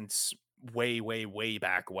since way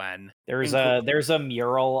back when. There's a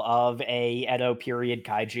mural of a Edo period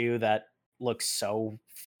Kaiju that looks so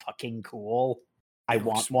fucking cool. I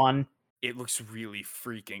want one. It looks really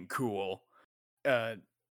freaking cool.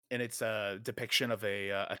 And it's a depiction of a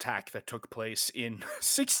attack that took place in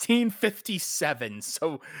 1657.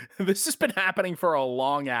 So this has been happening for a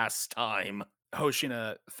long ass time.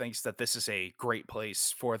 Hoshina thinks that this is a great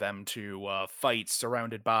place for them to fight,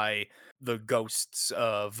 surrounded by the ghosts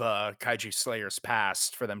of Kaiju Slayers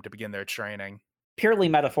past, for them to begin their training. Purely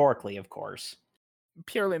metaphorically, of course.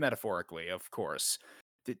 Purely metaphorically, of course.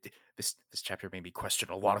 This chapter made me question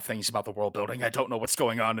a lot of things about the world building. I don't know what's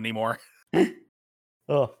going on anymore.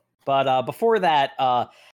 Oh, but before that,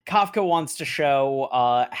 Kafka wants to show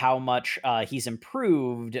how much he's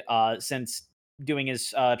improved since doing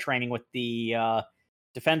his training with the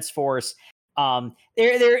defense force.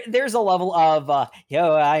 There's a level of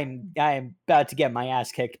I'm about to get my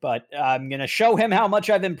ass kicked, but I'm gonna show him how much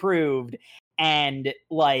I've improved. And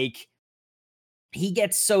like, he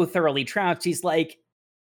gets so thoroughly trounced, he's like,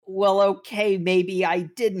 well, okay, maybe I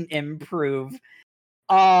didn't improve.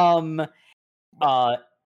 One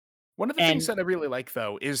of the things that I really like,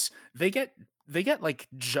 though, is they get like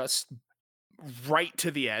just right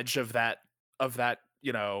to the edge of that,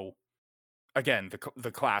 you know, again,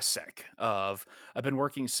 the classic of, I've been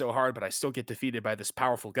working so hard, but I still get defeated by this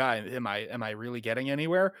powerful guy. Am I really getting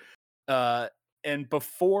anywhere? And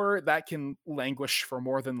before that can languish for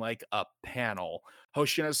more than like a panel,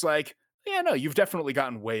 Hoshina's like, yeah, no, you've definitely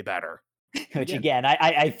gotten way better. Which again,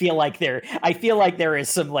 I feel like there is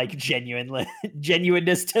some like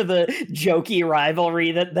genuineness to the jokey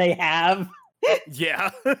rivalry that they have.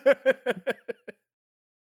 Yeah.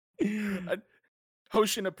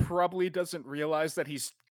 Hoshina probably doesn't realize that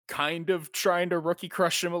he's kind of trying to rookie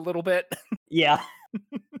crush him a little bit. Yeah.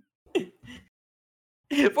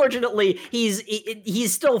 Fortunately,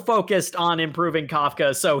 he's still focused on improving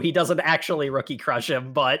Kafka, so he doesn't actually rookie crush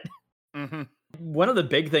him, but one of the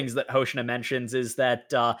big things that Hoshina mentions is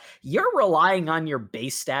that you're relying on your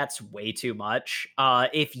base stats way too much.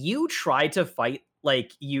 If you try to fight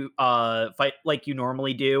like you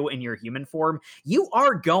normally do in your human form, you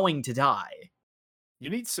are going to die. You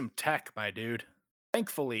need some tech, my dude.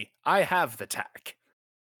 Thankfully, I have the tech.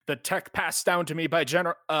 The tech passed down to me by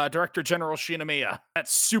Director General Shinomiya. That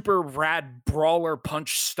super rad brawler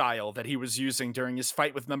punch style that he was using during his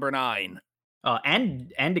fight with number 9.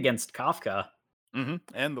 And against Kafka.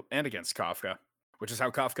 And against Kafka, which is how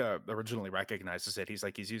Kafka originally recognizes it.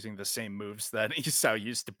 He's using the same moves that Isao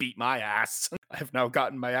used to beat my ass. I have now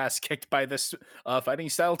gotten my ass kicked by this fighting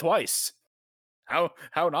style twice. How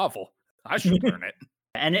novel. I should learn it.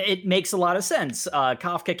 And it makes a lot of sense.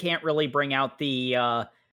 Kafka can't really bring out the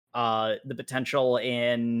potential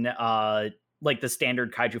in like the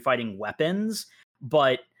standard kaiju fighting weapons,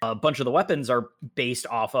 but a bunch of the weapons are based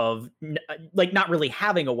off of like not really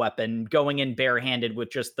having a weapon, going in barehanded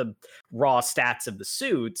with just the raw stats of the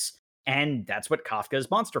suits. And that's what Kafka's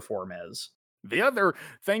monster form is. The other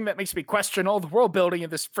thing that makes me question all the world building in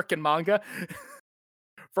this freaking manga,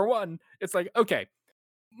 for one, it's like, okay,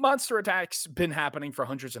 monster attacks been happening for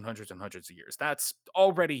hundreds and hundreds and hundreds of years. That's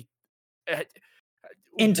already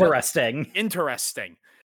interesting. Interesting.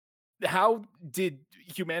 How did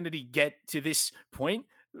humanity get to this point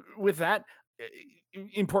with that?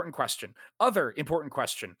 Important question. Other important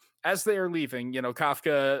question. As they are leaving,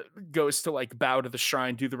 Kafka goes to like bow to the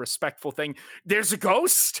shrine, do the respectful thing. There's a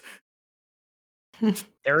ghost.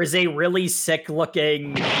 There is a really sick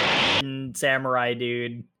looking samurai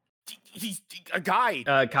dude. He's a guy.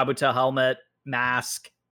 Kabuto helmet,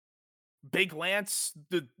 mask, big lance,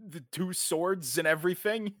 the two swords and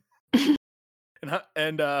everything.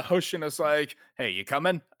 and Hoshina's like, "Hey, you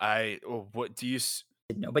coming? What do you?"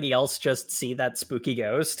 Did nobody else just see that spooky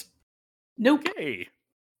ghost? Nope. Okay.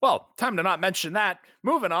 Well, time to not mention that.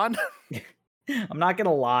 Moving on. I'm not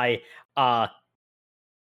gonna lie.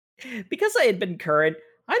 Because I had been current,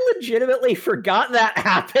 I legitimately forgot that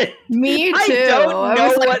happened. Me too. I don't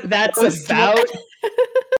know what that's about.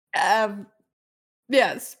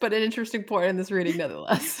 Yes, but an interesting point in this reading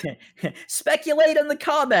nonetheless. Speculate in the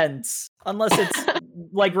comments. Unless it's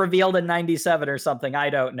like revealed in 97 or something. I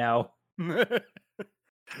don't know.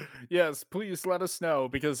 Yes, please let us know,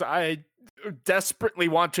 because I desperately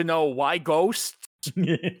want to know why ghosts.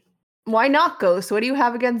 Why not ghosts? What do you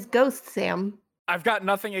have against ghosts, Sam? I've got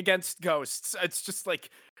nothing against ghosts. It's just like,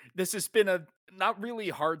 this has been a not really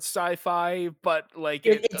hard sci-fi, but like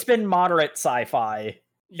it's been moderate sci-fi.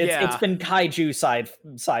 It's been kaiju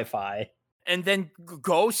sci-fi. And then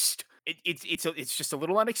ghost, it's just a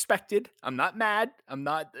little unexpected. I'm not mad. I'm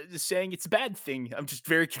not saying it's a bad thing. I'm just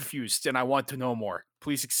very confused, and I want to know more.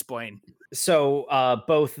 Please explain. So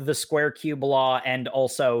both the square cube law and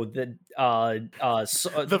also the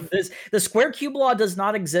square cube law does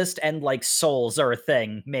not exist, and like souls are a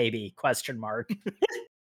thing. Maybe ?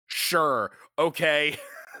 Sure. Okay.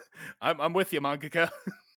 I'm with you, mangaka.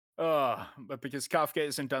 But because Kafka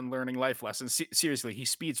isn't done learning life lessons, seriously, he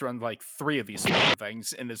speeds run like 3 of these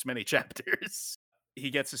things in as many chapters. He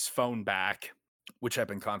gets his phone back, which had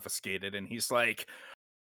been confiscated, and he's like,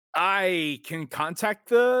 I can contact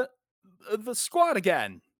the squad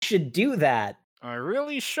again. Should do that. I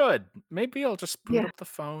really should. Maybe I'll just boot up the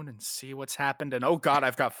phone and see what's happened. And oh god,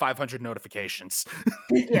 I've got 500 notifications.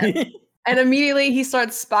 Yeah. And immediately he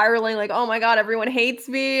starts spiraling like, oh my god, everyone hates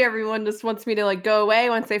me. Everyone just wants me to like go away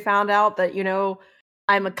once they found out that,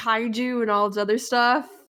 I'm a kaiju and all this other stuff.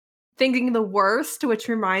 Thinking the worst, which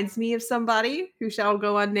reminds me of somebody who shall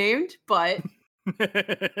go unnamed, but...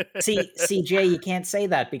 See, CJ, you can't say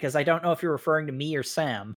that because I don't know if you're referring to me or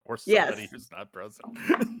Sam. Or somebody who's not present.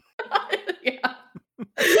 Yeah.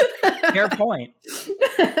 Fair point.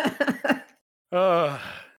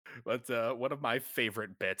 But one of my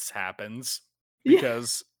favorite bits happens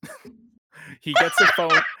because he gets a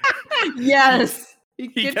phone. Yes. He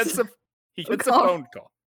gets a phone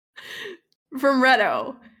call from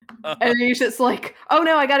Reto. And he's just like, oh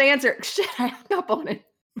no, I gotta answer. Shit, I hung up on it.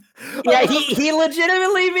 Yeah, he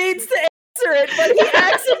legitimately means to answer it, but he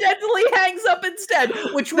accidentally hangs up instead,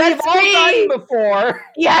 which we've all done before.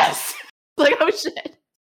 Yes. Like, oh shit.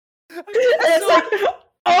 And it's like,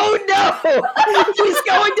 oh no! He's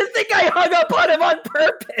going to think I hung up on him on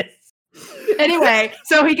purpose. Anyway,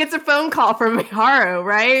 so he gets a phone call from Miharu,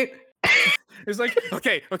 right? He's like,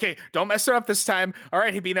 okay, don't mess her up this time. All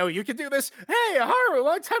right, Hibino, you can do this. Hey, Haru,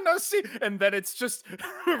 long time no see. And then it's just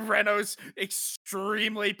Reno's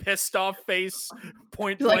extremely pissed off face,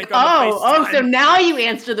 point blank on the FaceTime. So now you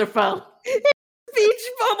answer the phone. Speech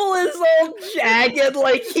bubble is all jagged,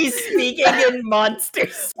 like he's speaking in monster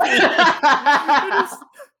speak.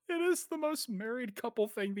 It is the most married couple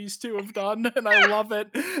thing these two have done, and I love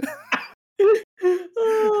it.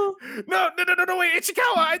 No, wait,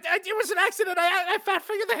 Ichikawa, it was an accident. I fat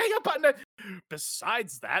fingered the hang up button.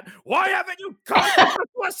 Besides that, why haven't you contacted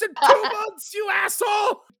us in 2 months, you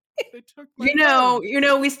asshole? They took my phone.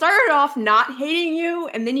 We started off not hating you,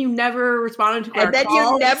 and then you never responded to our calls.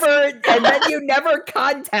 And then you never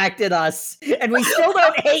contacted us, and we still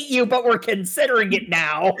don't hate you, but we're considering it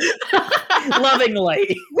now,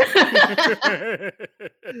 lovingly.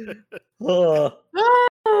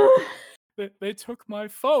 They took my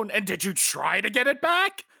phone, and did you try to get it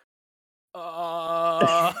back?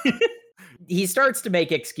 He starts to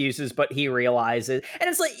make excuses, but he realizes, and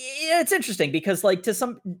it's like, it's interesting because like to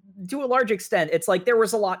a large extent, it's like there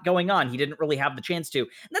was a lot going on. He didn't really have the chance to, and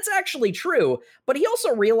that's actually true. But he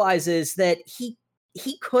also realizes that he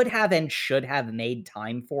could have and should have made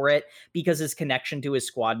time for it because his connection to his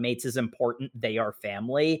squad mates is important. They are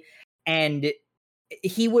family. And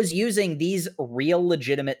he was using these real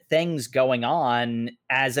legitimate things going on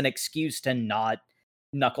as an excuse to not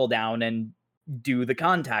knuckle down and do the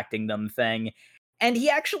contacting them thing. And he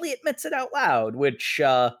actually admits it out loud, which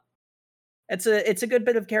it's a good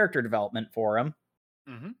bit of character development for him.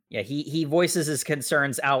 Mm-hmm. Yeah, he voices his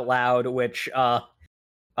concerns out loud, which wow,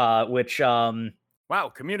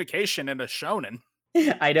 communication in a shonen.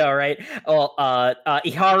 I know, right? Well,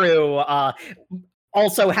 Iharu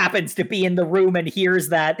also happens to be in the room and hears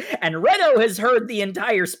that, and Reno has heard the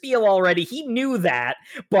entire spiel already. He knew that,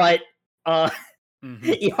 but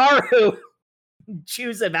Iharu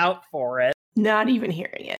chews him out for it. Not even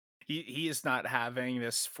hearing it. He is not having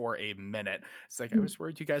this for a minute. It's like, I was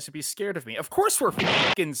worried you guys would be scared of me. Of course we're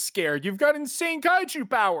fucking scared. You've got insane kaiju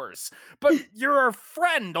powers. But you're our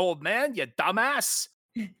friend, old man, you dumbass.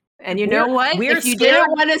 And you know what? If you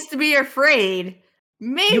didn't want us to be afraid,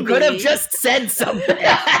 maybe you could have just said something.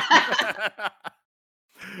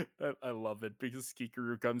 I love it because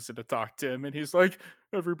Kikaru comes in to talk to him and he's like,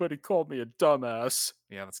 everybody called me a dumbass.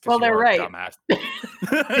 Yeah, that's because they're right. Dumbass. You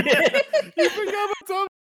think I'm a dumbass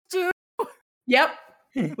too? Yep.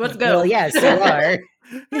 Let's go. Well, yes, you are.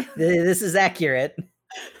 This is accurate.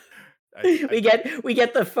 We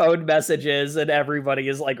get the phone messages and everybody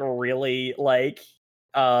is like really like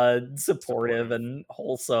supportive and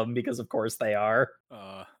wholesome because of course they are.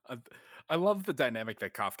 I love the dynamic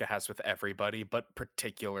that Kafka has with everybody, but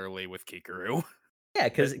particularly with Kikaru. Yeah,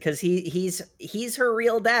 because he's her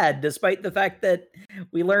real dad, despite the fact that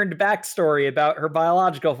we learned backstory about her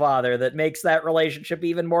biological father that makes that relationship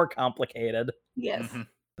even more complicated. Yes.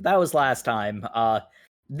 But that was last time.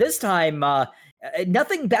 This time,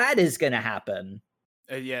 nothing bad is gonna happen.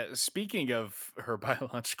 Yeah, speaking of her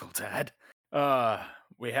biological dad,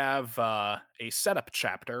 we have a setup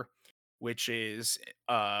chapter, which is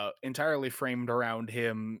entirely framed around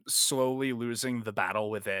him slowly losing the battle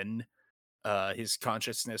within, his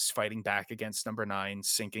consciousness fighting back against number 9,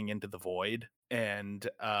 sinking into the void, and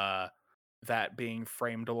that being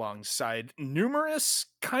framed alongside numerous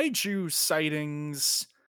kaiju sightings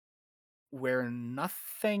where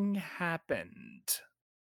nothing happened.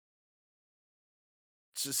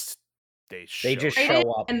 Just they just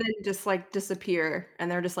show up and then just like disappear, and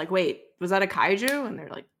they're just like, wait, was that a kaiju? And they're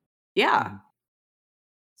like, yeah.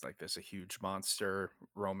 It's like there's a huge monster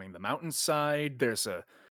roaming the mountainside. There's the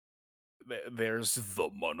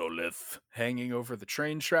monolith hanging over the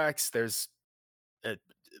train tracks. There's a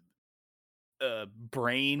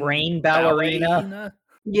brain ballerina.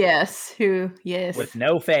 Yes, yes. With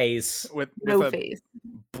no face. With no a face.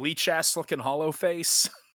 Bleach ass looking hollow face.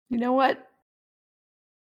 You know what?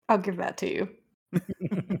 I'll give that to you.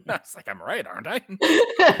 It's like, I'm right, aren't I?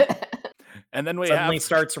 And then we suddenly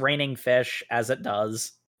starts raining fish, as it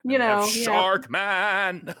does. You know, Shark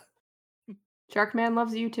Man. Shark Man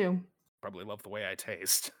loves you too. Probably love the way I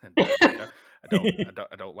taste. And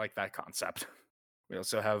I don't like that concept. We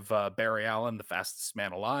also have Barry Allen, the fastest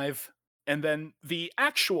man alive. And then the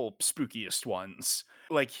actual spookiest ones,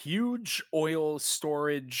 like huge oil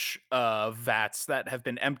storage vats that have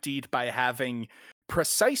been emptied by having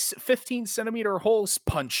precise 15-centimeter holes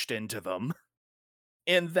punched into them.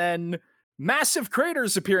 And then massive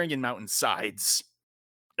craters appearing in mountainsides.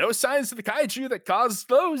 No signs of the kaiju that caused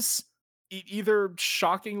those. Either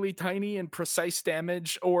shockingly tiny and precise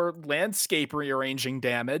damage or landscape rearranging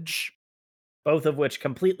damage. Both of which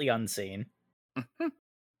completely unseen.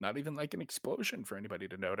 Not even like an explosion for anybody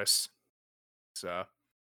to notice. So,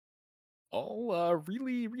 all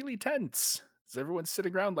really, really tense. As everyone's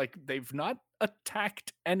sitting around like they've not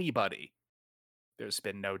attacked anybody. There's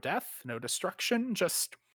been no death, no destruction,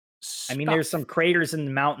 just stuff. I mean, there's some craters in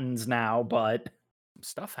the mountains now, but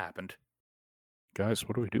stuff happened. Guys,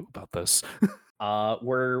 what do we do about this?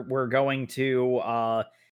 We're going to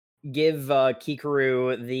give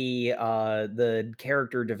Kikaru the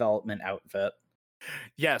character development outfit.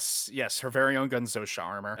 Yes, her very own Gunzosha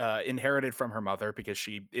armor, inherited from her mother because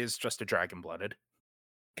she is just a dragon-blooded.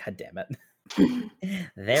 God damn it!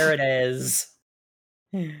 There it is.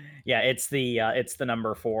 Yeah, it's the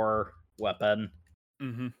number 4 weapon.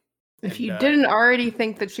 Mm-hmm. If you didn't already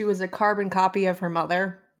think that she was a carbon copy of her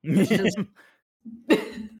mother, just...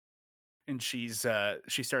 and she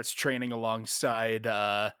starts training alongside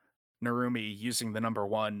Narumi using the number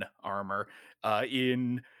 1 armor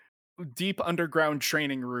in deep underground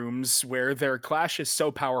training rooms where their clash is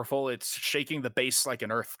so powerful it's shaking the base like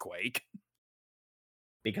an earthquake.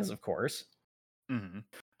 Because of course. Mm-hmm.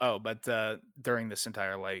 Oh, but during this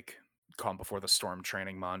entire like calm before the storm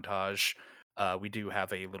training montage, we do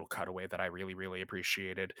have a little cutaway that I really, really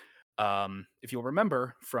appreciated. If you'll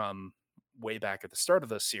remember from way back at the start of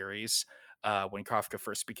the series, when Kafka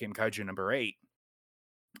first became Kaiju number 8,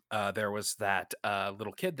 there was that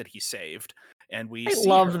little kid that he saved, and we I see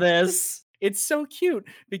love her. this. It's so cute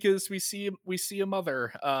because we see a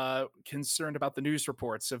mother concerned about the news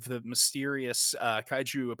reports of the mysterious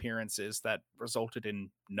kaiju appearances that resulted in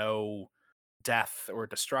no death or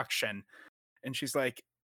destruction, and she's like,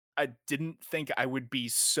 I didn't think I would be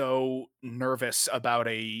so nervous about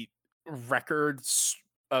a record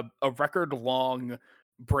long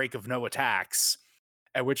break of no attacks.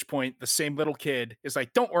 At which point, the same little kid is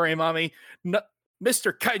like, "Don't worry, mommy. No,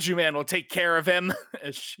 Mr. Kaiju Man will take care of him."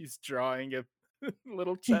 As she's drawing a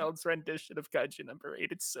little child's rendition of Kaiju number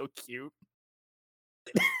 8. It's so cute.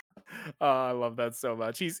 Oh, I love that so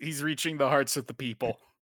much. He's reaching the hearts of the people.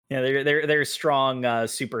 Yeah, they're strong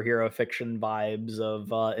superhero fiction vibes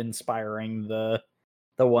of inspiring the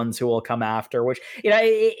ones who will come after. Which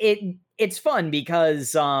it's fun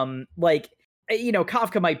because Kafka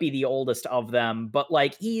might be the oldest of them, but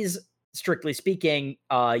like he's strictly speaking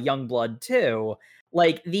young blood too.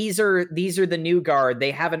 Like these are the new guard.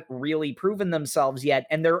 They haven't really proven themselves yet,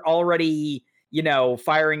 and they're already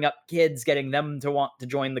firing up kids, getting them to want to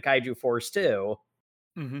join the Kaiju force too.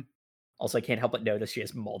 Mm-hmm. Also, I can't help but notice she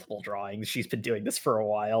has multiple drawings. She's been doing this for a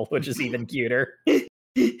while, which is even cuter.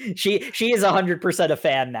 She is 100% a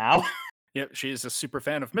fan now. Yep, she is a super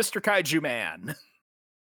fan of Mr. Kaiju Man.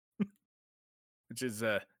 Which is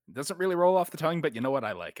doesn't really roll off the tongue, but you know what?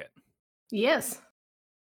 I like it. Yes.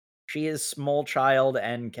 She is small child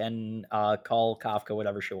and can call Kafka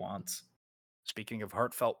whatever she wants. Speaking of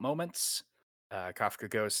heartfelt moments,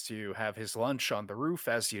 Kafka goes to have his lunch on the roof,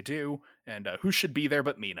 as you do, and who should be there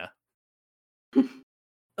but Mina?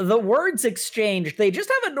 The words exchanged, they just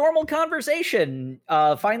have a normal conversation,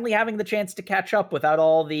 finally having the chance to catch up without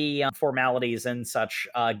all the formalities and such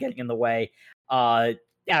getting in the way.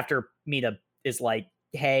 After Mina is like,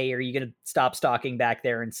 hey, are you going to stop stalking back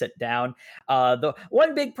there and sit down? The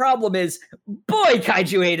one big problem is, boy,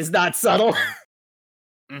 Kaiju 8 is not subtle.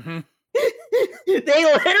 Mm-hmm. They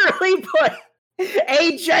literally put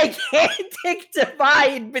a gigantic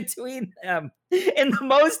divide between them in the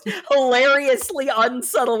most hilariously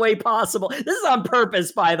unsubtle way possible. This is on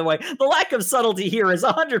purpose, by the way. The lack of subtlety here is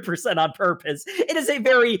 100% on purpose. It is a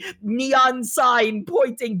very neon sign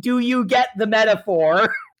pointing, do you get the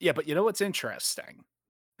metaphor? Yeah, but you know what's interesting?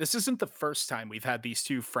 This isn't the first time we've had these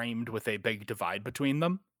two framed with a big divide between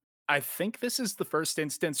them. I think this is the first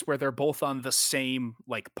instance where they're both on the same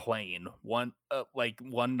plane, one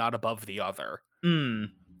not above the other.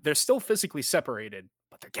 They're still physically separated,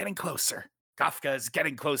 but they're getting closer. Kafka is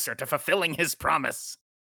getting closer to fulfilling his promise.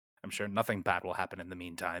 I'm sure nothing bad will happen in the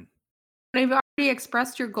meantime. When you've already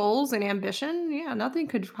expressed your goals and ambition, yeah, nothing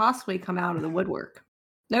could possibly come out of the woodwork.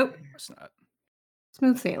 Nope. Of course not.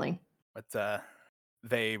 Smooth sailing. But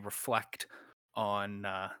they reflect on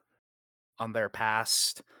their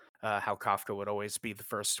past. How Kafka would always be the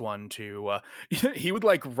first one to he would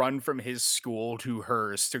run from his school to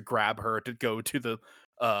hers to grab her to go to the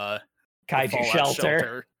Kaiju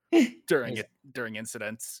shelter during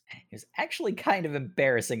incidents. It was actually kind of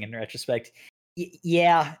embarrassing in retrospect.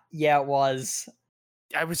 Yeah, it was.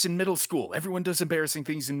 I was in middle school. Everyone does embarrassing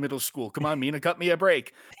things in middle school. Come on, Mina, cut me a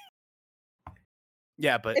break.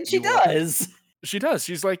 Yeah, but and she does. She does.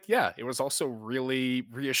 She's like, yeah, it was also really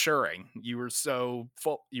reassuring. You were so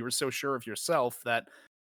sure of yourself that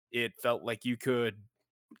it felt like you could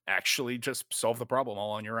actually just solve the problem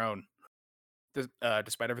all on your own.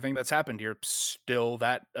 Despite everything that's happened, you're still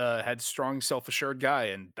that headstrong, self-assured guy,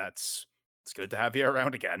 and it's good to have you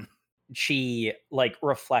around again. She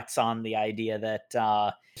reflects on the idea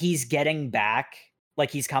that he's getting back,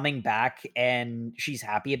 he's coming back, and she's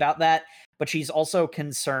happy about that. But she's also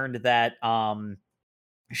concerned that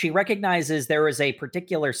she recognizes there was a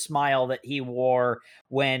particular smile that he wore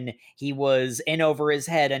when he was in over his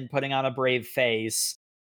head and putting on a brave face.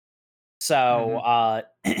 So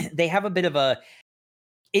they have a bit of a...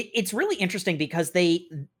 It's really interesting because they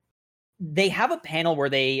have a panel where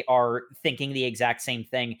they are thinking the exact same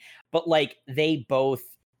thing, but they both...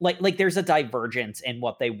 there's a divergence in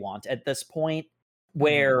what they want at this point,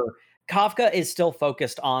 where Kafka is still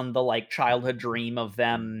focused on the childhood dream of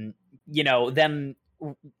them,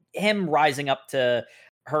 him rising up to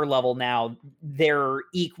her level now. They're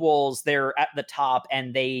equals, they're at the top,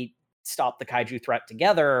 and they stop the Kaiju threat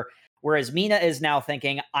together. Whereas Mina is now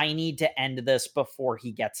thinking, I need to end this before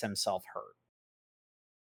he gets himself hurt.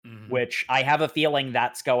 Which I have a feeling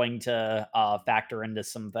that's going to factor into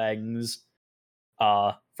some things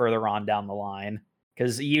further on down the line.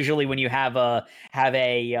 Because usually when you have a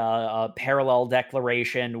parallel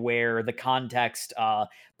declaration where the context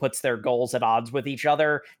puts their goals at odds with each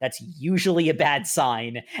other, that's usually a bad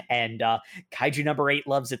sign. And Kaiju number 8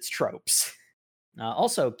 loves its tropes.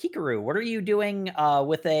 Also, Kikaru, what are you doing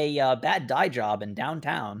with a bad dye job in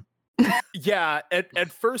downtown? Yeah,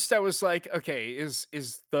 at first I was like, okay, is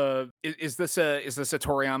this a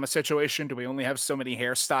Toriyama situation? Do we only have so many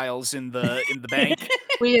hairstyles in the bank?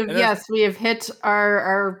 We have And that's- we have hit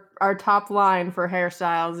our top line for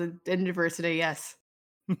hairstyles in diversity. Yes.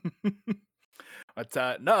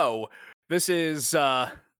 But no, this is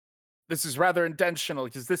rather intentional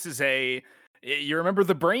because this is you remember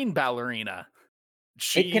the brain ballerina?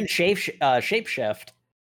 It can shapeshift.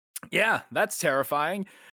 Yeah, that's terrifying.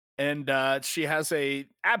 And she has a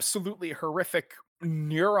absolutely horrific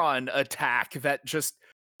neuron attack that just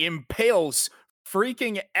impales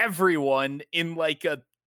freaking everyone in like a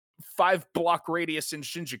 5-block radius in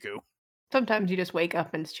Shinjuku. Sometimes you just wake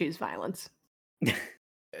up and choose violence. I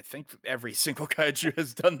think every single kaiju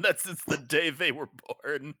has done that since the day they were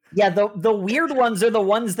born. Yeah, the weird ones are the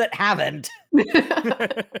ones that haven't.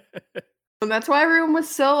 And that's why everyone was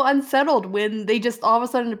so unsettled when they just all of a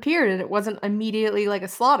sudden appeared and it wasn't immediately like a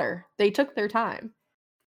slaughter. They took their time.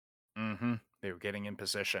 Mm-hmm. They were getting in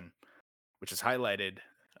position, which is highlighted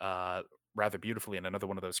rather beautifully in another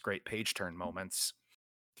one of those great page turn moments.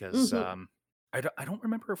 Because I don't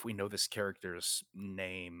remember if we know this character's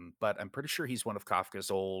name, but I'm pretty sure he's one of Kafka's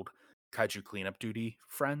old kaiju cleanup duty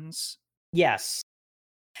friends. Yes.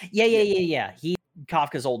 Yeah. He's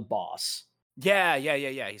Kafka's old boss. Yeah.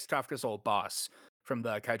 He's Kafka's old boss from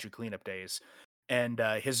the kaiju cleanup days. And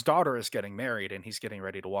his daughter is getting married, and he's getting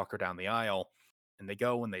ready to walk her down the aisle. And they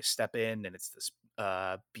go and they step in, and it's this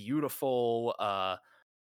beautiful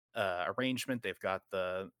arrangement. They've got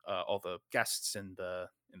all the guests in the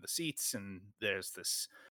seats, and there's this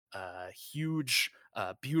huge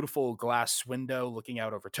beautiful glass window looking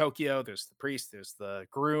out over Tokyo. There's the priest, there's the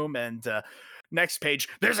groom, and next page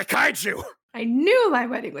there's a kaiju. I knew my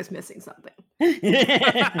wedding was missing something.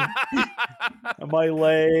 Am I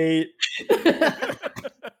late?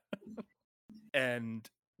 And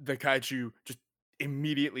the kaiju just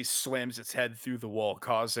immediately slams its head through the wall,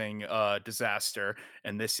 causing disaster.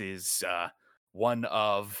 And this is one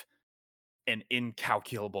of an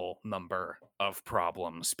incalculable number of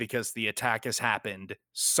problems because the attack has happened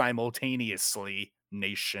simultaneously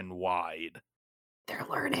nationwide. They're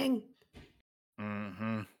learning.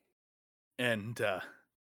 Mm-hmm. And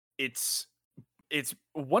it's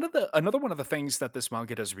another one of the things that this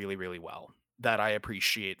manga does really, really well that I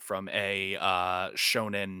appreciate from a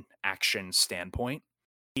shonen action standpoint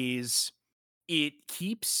is it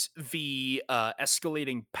keeps the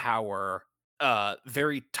escalating power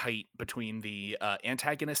very tight between the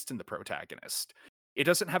antagonist and the protagonist. It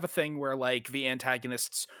doesn't have a thing where like the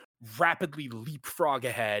antagonists rapidly leapfrog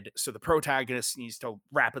ahead, so the protagonist needs to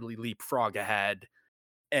rapidly leapfrog ahead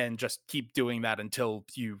and just keep doing that until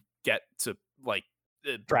you get to like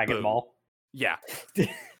Dragon Ball. Yeah.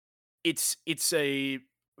 It's a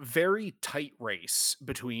very tight race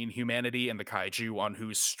between humanity and the kaiju on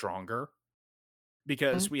who's stronger,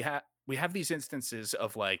 because we have these instances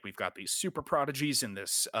of like we've got these super prodigies in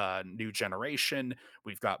this new generation.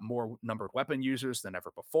 We've got more numbered weapon users than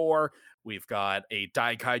ever before. We've got a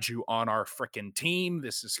Dai Kaiju on our frickin' team.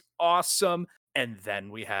 This is awesome. And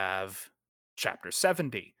then we have Chapter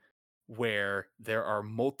 70, where there are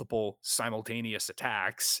multiple simultaneous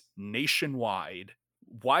attacks nationwide,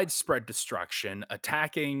 widespread destruction,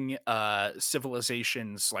 attacking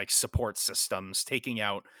civilizations like support systems, taking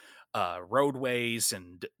out roadways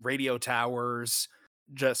and radio towers,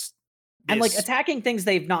 and like attacking things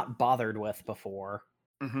they've not bothered with before.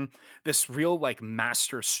 This real like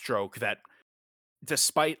master stroke that,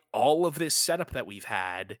 despite all of this setup that we've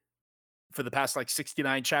had for the past like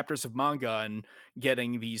 69 chapters of manga and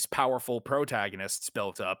getting these powerful protagonists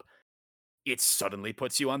built up, it suddenly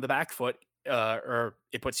puts you on the back foot, or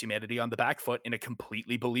it puts humanity on the back foot in a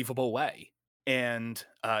completely believable way. And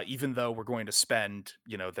even though we're going to spend,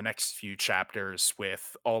 the next few chapters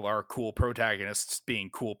with all our cool protagonists being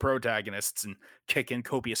cool protagonists and kicking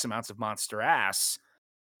copious amounts of monster ass,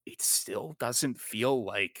 it still doesn't feel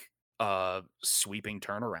like a sweeping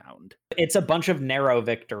turnaround. It's a bunch of narrow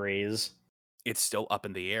victories. It's still up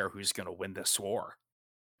in the air who's going to win this war.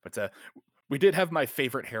 But we did have my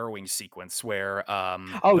favorite harrowing sequence where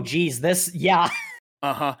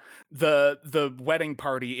the wedding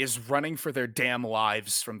party is running for their damn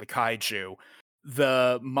lives from the kaiju.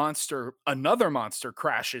 Another monster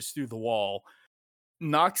crashes through the wall,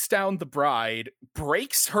 knocks down the bride,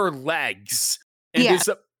 breaks her legs, and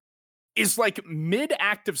is like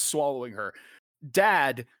mid-act of swallowing her.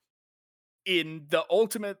 Dad, in the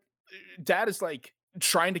ultimate, Dad is like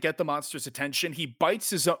trying to get the monster's attention. He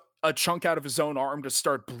bites a chunk out of his own arm to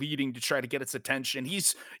start bleeding to try to get its attention.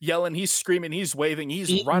 He's yelling, he's screaming, he's waving, he's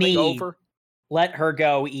Eat running me. over. Let her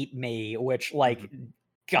go, eat me, which, like,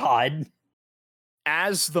 God.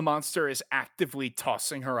 As the monster is actively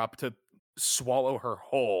tossing her up to swallow her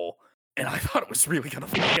whole, and I thought it was really gonna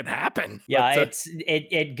fucking happen. Yeah, but,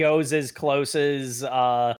 it goes as close as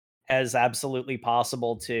absolutely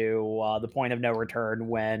possible to the point of no return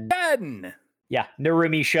when Ben! Yeah,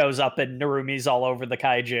 Narumi shows up and Narumi's all over the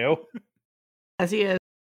kaiju. As he is.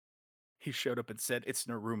 He showed up and said, "It's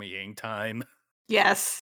Narumi-ing time."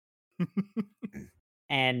 Yes.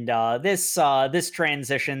 And this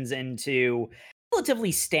transitions into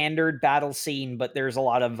relatively standard battle scene, but there's a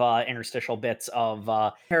lot of interstitial bits of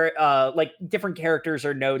like different characters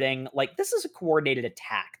are noting like this is a coordinated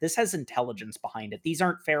attack. This has intelligence behind it. These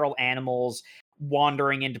aren't feral animals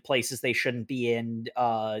wandering into places they shouldn't be in,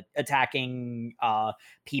 attacking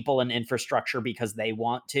people and infrastructure because they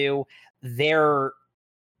want to. They're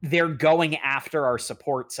going after our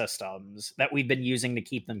support systems that we've been using to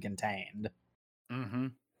keep them contained. Mm-hmm.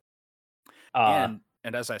 Uh,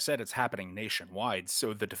 And as I said, it's happening nationwide,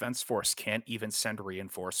 so the Defense Force can't even send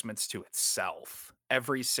reinforcements to itself.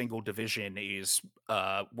 Every single division is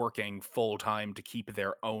working full-time to keep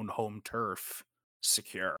their own home turf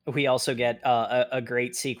secure. We also get a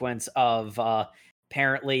great sequence of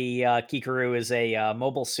apparently Kikaru is a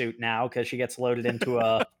mobile suit now because she gets loaded into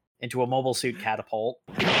a mobile suit catapult.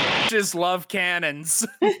 Just love cannons.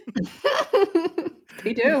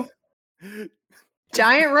 They do.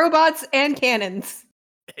 Giant robots and cannons.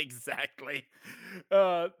 Exactly.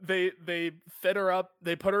 They fit her up.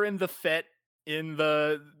 They put her in the fit in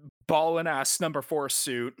the ballin' ass number 4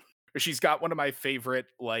 suit. She's got one of my favorite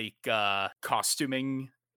like costuming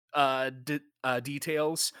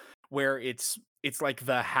details where it's like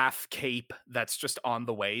the half cape that's just on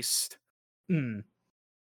the waist. Mm.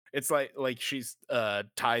 It's like she's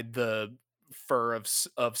tied the fur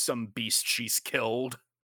of some beast she's killed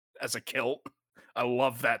as a kilt. I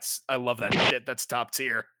love that shit. That's top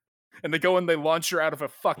tier. And they go and they launch her out of a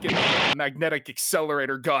fucking magnetic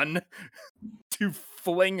accelerator gun to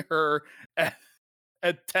fling her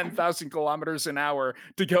at 10,000 kilometers an hour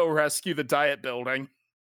to go rescue the Diet Building.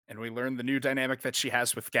 And we learn the new dynamic that she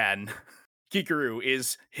has with Gen. Kikaru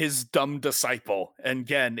is his dumb disciple, and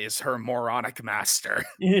Gen is her moronic master.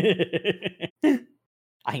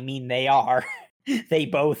 I mean, they are. They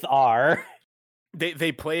both are.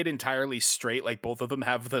 They play it entirely straight, like both of them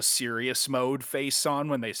have the serious mode face on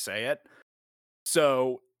when they say it.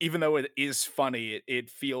 So even though it is funny, it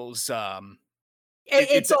feels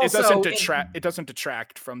it doesn't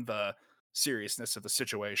detract from the seriousness of the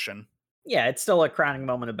situation. Yeah, it's still a crowning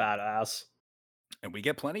moment of badass. And we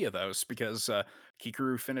get plenty of those because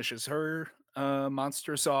Kikaru finishes her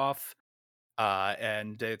monsters off.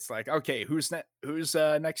 And it's like, okay, who's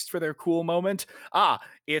next for their cool moment?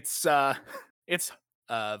 It's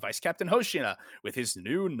Vice Captain Hoshina with his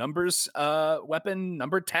new numbers weapon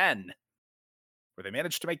number 10, where they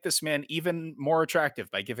managed to make this man even more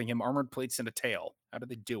attractive by giving him armored plates and a tail. How did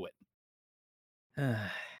they do it?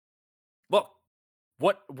 Look,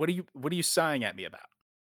 what are you sighing at me about?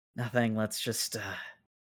 Nothing. Let's just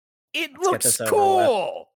it looks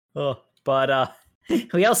cool. But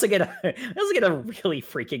we also get a really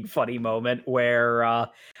freaking funny moment where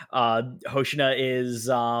Hoshina is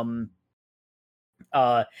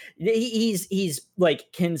he's like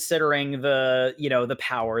considering the the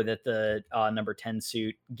power that the number 10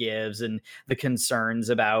 suit gives and the concerns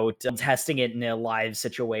about testing it in a live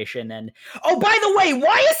situation. And oh, by the way,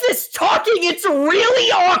 why is this talking? It's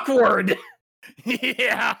really awkward.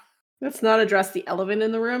 Yeah. Let's not address the elephant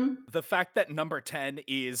in the room. The fact that number 10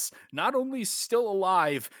 is not only still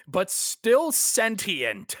alive, but still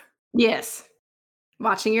sentient. Yes.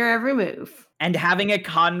 Watching your every move. And having a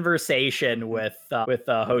conversation with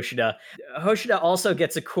Hoshina. Hoshina also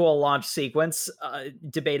gets a cool launch sequence,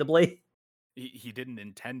 debatably. He didn't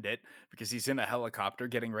intend it because he's in a helicopter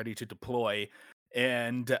getting ready to deploy.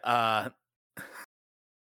 And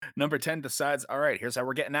number 10 decides, all right, here's how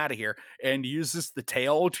we're getting out of here, and uses the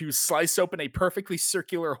tail to slice open a perfectly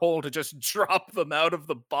circular hole to just drop them out of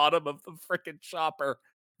the bottom of the frickin' chopper.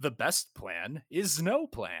 The best plan is no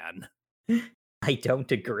plan. I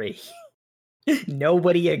don't agree.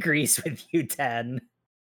 Nobody agrees with you, 10.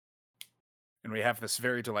 And we have this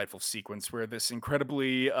very delightful sequence where this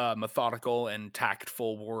incredibly methodical and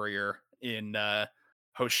tactful warrior in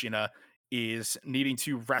Hoshina is needing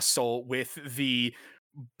to wrestle with the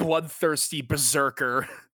bloodthirsty berserker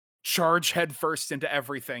charge headfirst into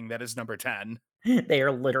everything that is number 10. They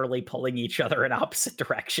are literally pulling each other in opposite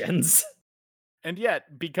directions. And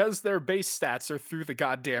yet, because their base stats are through the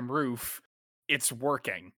goddamn roof, it's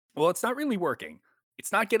working. Well, it's not really working.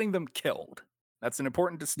 It's not getting them killed. That's an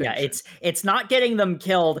important distinction. Yeah, it's not getting them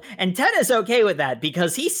killed, and 10 is okay with that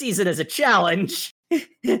because he sees it as a challenge.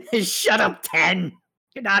 Shut up, 10.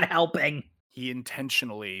 You're not helping. He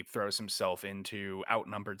intentionally throws himself into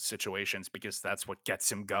outnumbered situations because that's what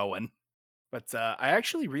gets him going. But I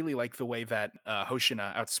actually really like the way that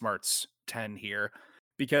Hoshina outsmarts 10 here,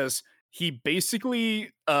 because he basically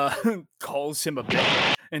calls him a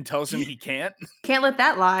bitch and tells him he can't. Can't let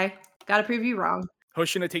that lie. Gotta prove you wrong.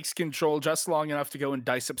 Hoshina takes control just long enough to go and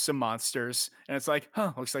dice up some monsters, and it's like,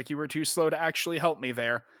 looks like you were too slow to actually help me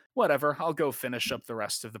there. Whatever, I'll go finish up the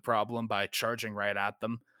rest of the problem by charging right at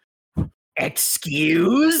them.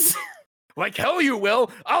 Excuse? Like hell you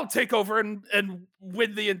will! I'll take over and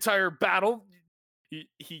win the entire battle.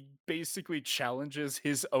 He basically challenges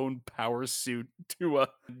his own power suit to a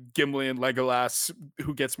Gimli and Legolas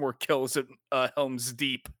who gets more kills at Helm's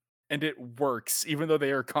Deep. And it works, even though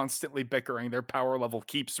they are constantly bickering. Their power level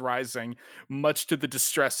keeps rising, much to the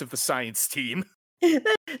distress of the science team.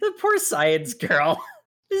 The poor science girl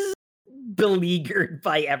is beleaguered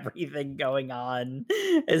by everything going on.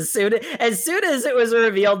 As soon as it was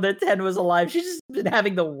revealed that 10 was alive, she's just been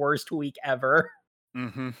having the worst week ever.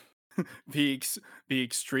 Mm-hmm. The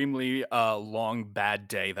extremely long bad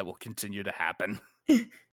day that will continue to happen.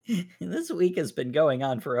 This week has been going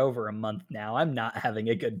on for over a month now. I'm not having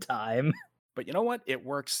a good time. But you know what? It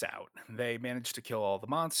works out. They manage to kill all the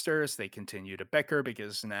monsters. They continue to bicker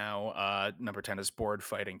because now number 10 is bored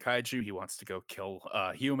fighting Kaiju. He wants to go kill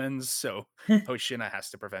humans, so Hoshina has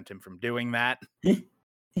to prevent him from doing that. Pull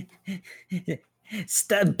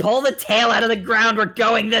the tail out of the ground. We're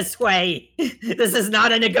going this way. This is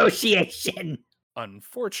not a negotiation.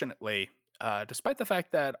 Unfortunately, despite the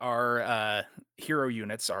fact that our hero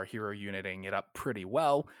units are hero uniting it up pretty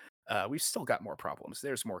well, we've still got more problems.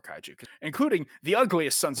 There's more Kaiju, including the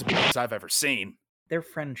ugliest sons of bitches I've ever seen. They're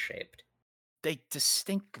friend-shaped. They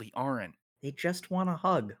distinctly aren't. They just want a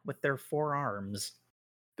hug with their 4 arms.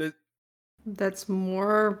 That's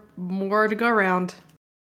more to go around.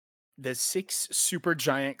 The 6 super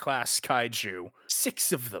giant class Kaiju.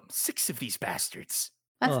 6 of them. 6 of these bastards.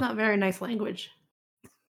 That's not very nice language.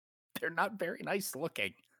 They're not very nice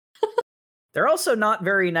looking. They're also not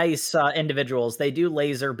very nice individuals. They do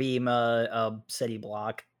laser beam a city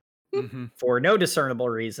block for no discernible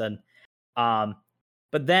reason.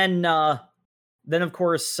 But then of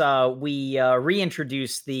course, we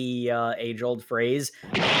reintroduce the age-old phrase,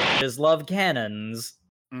 is love cannons.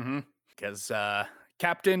 Because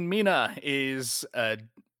Captain Mina is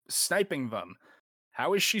sniping them.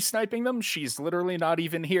 How is she sniping them? She's literally not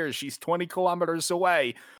even here. She's 20 kilometers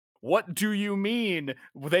away. What do you mean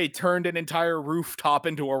they turned an entire rooftop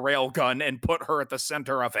into a railgun and put her at the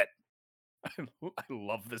center of it? I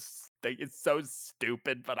love this thing. It's so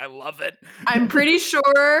stupid, but I love it. I'm pretty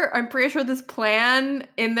sure this plan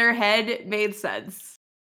in their head made sense.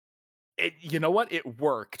 You know what? It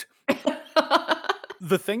worked.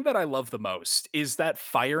 The thing that I love the most is that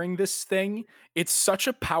firing this thing, it's such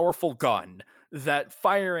a powerful gun that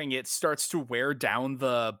firing it starts to wear down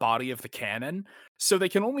the body of the cannon, so they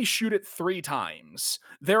can only shoot it 3 times.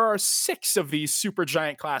 There are 6 of these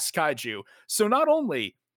supergiant class Kaiju, so not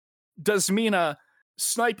only does Mina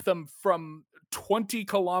snipe them from 20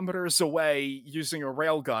 kilometers away using a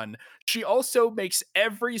railgun, she also makes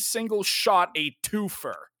every single shot a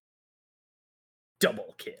twofer.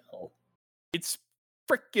 Double kill. It's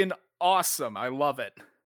freaking awesome. I love it.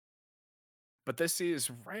 But this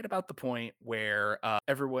is right about the point where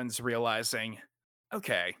everyone's realizing,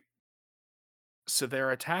 okay, so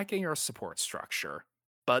they're attacking our support structure,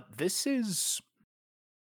 but this is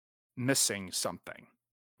missing something.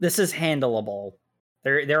 This is handleable.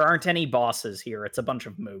 There aren't any bosses here. It's a bunch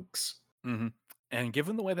of mooks. And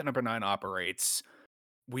given the way that number 9 operates,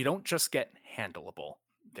 we don't just get handleable.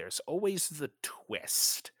 There's always the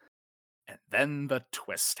twist. And then the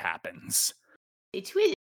twist happens. A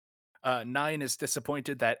twist. 9 is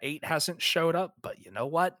disappointed that 8 hasn't showed up, but you know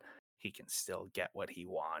what? He can still get what he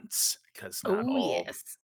wants, because not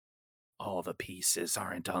all the pieces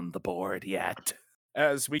aren't on the board yet.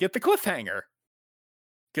 As we get the cliffhanger.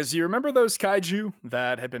 Because you remember those Kaiju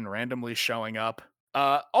that had been randomly showing up?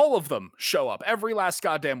 All of them show up. Every last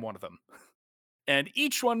goddamn one of them. And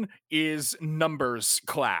each one is numbers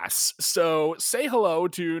class. So say hello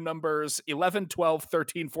to numbers 11, 12,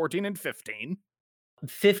 13, 14, and 15.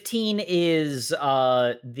 15 is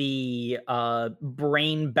the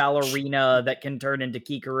brain ballerina that can turn into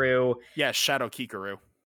Kikaru. Yeah, Shadow Kikaru.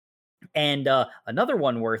 And another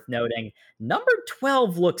one worth noting, number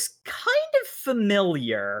 12 looks kind of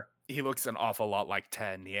familiar. He looks an awful lot like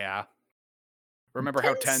 10, yeah. Remember 10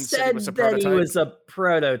 how 10 said he was a that prototype? he was a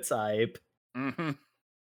prototype. Mm-hmm.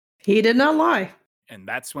 He did not lie. And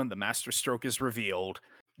that's when the Master Stroke is revealed.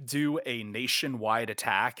 Do a nationwide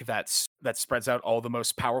attack that spreads out all the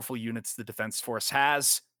most powerful units the Defense Force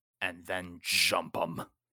has, and then jump them.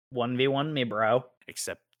 1v1 me, bro.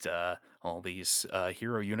 Except all these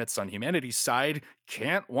hero units on humanity's side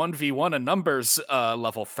can't 1v1 a numbers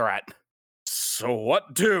level threat. So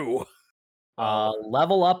what do?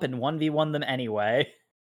 Level up and 1v1 them anyway.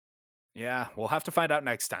 Yeah, we'll have to find out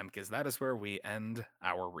next time, because that is where we end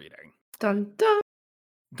our reading. Dun dun.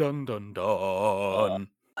 Dun dun dun.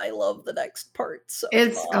 I love the next part so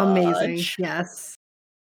It's much. amazing. Yes.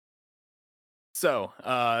 So,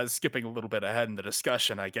 skipping a little bit ahead in the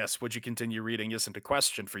discussion, I guess, would you continue reading isn't a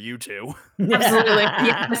question for you two. Absolutely.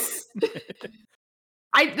 Yes.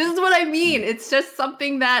 This is what I mean. It's just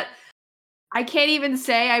something that I can't even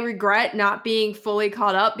say I regret not being fully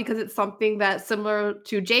caught up, because it's something that, similar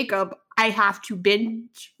to Jacob, I have to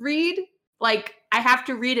binge read. Like, I have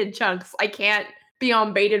to read in chunks. I can't be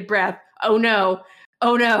on bated breath. Oh no,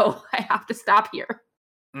 I have to stop here.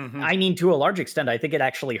 Mm-hmm. I mean, to a large extent, I think it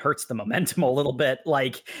actually hurts the momentum a little bit.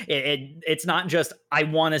 Like, it's not just, I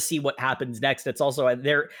want to see what happens next. It's also,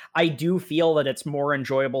 I do feel that it's more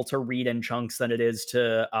enjoyable to read in chunks than it is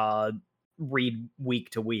to read week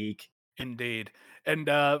to week. Indeed. And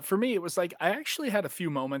for me, it was like, I actually had a few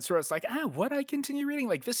moments where it's like, would I continue reading?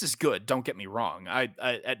 Like, this is good. Don't get me wrong. I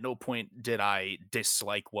at no point did I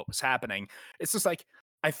dislike what was happening. It's just like,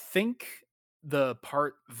 I think the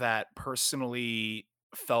part that personally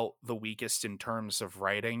felt the weakest in terms of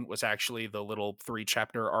writing was actually the little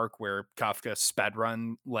 3-chapter arc where Kafka sped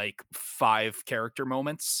run like 5 character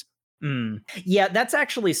moments. Yeah, that's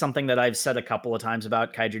actually something that I've said a couple of times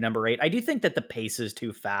about Kaiju number 8. I do think that the pace is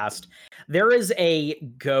too fast. There is a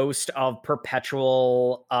ghost of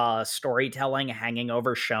perpetual storytelling hanging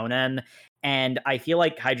over shonen, and I feel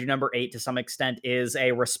like Kaiju number 8 to some extent is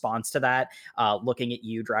a response to that. Looking at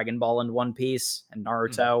you, Dragon Ball and One Piece and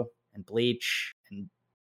Naruto and Bleach, and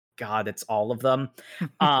God, it's all of them.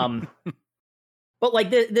 But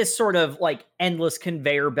like this sort of like endless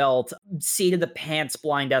conveyor belt, seat of the pants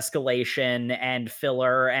blind escalation and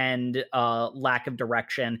filler and lack of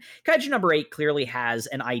direction. Kaiju number 8 clearly has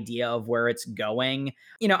an idea of where it's going.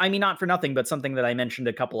 You know, I mean, not for nothing, but something that I mentioned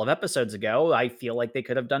a couple of episodes ago. I feel like they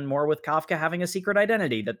could have done more with Kafka having a secret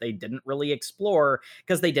identity that they didn't really explore,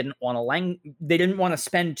 because they didn't want to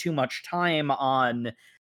spend too much time on,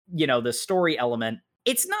 you know, the story element.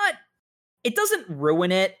 It doesn't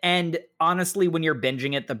ruin it, and honestly, when you're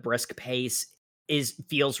binging it, the brisk pace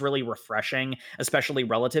feels really refreshing, especially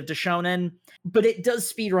relative to shonen. But it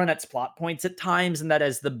does speedrun its plot points at times, and that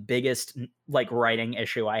is the biggest like writing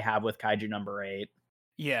issue I have with Kaiju number 8.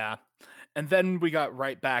 Yeah, and then we got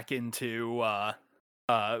right back into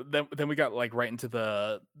then we got like right into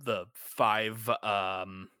the 5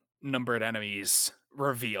 numbered enemies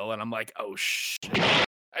reveal, and I'm like, oh shit,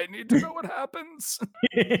 I need to know what happens.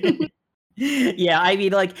 Yeah, I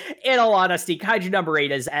mean, like, in all honesty, Kaiju number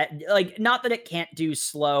 8 is like, not that it can't do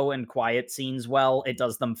slow and quiet scenes well, it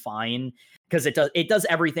does them fine, because it does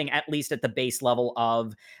everything at least at the base level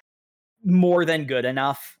of more than good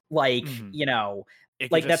enough. Like, you know,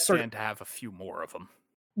 it like could that's just sort stand of to have a few more of them.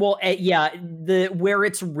 well, yeah, where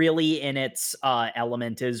it's really in its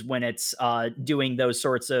element is when it's doing those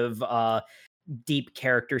sorts of deep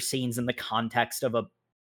character scenes in the context of a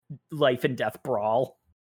life and death brawl.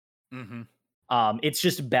 It's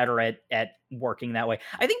just better at working that way.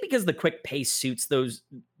 I think because the quick pace suits those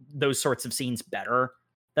sorts of scenes better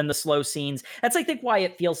than the slow scenes. That's, I think, why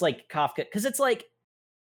it feels like Kafka, because it's like,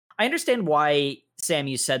 I understand why, Sam,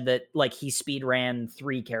 you said that like he speed ran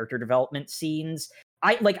 3 character development scenes.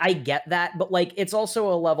 I get that, but like it's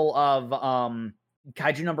also a level of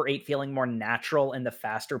Kaiju number 8 feeling more natural in the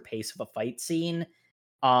faster pace of a fight scene.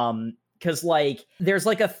 Because like there's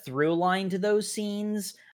like a through line to those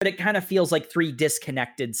scenes, but it kind of feels like 3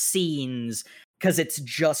 disconnected scenes because it's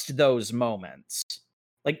just those moments.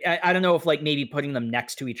 Like, I don't know if like maybe putting them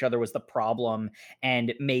next to each other was the problem,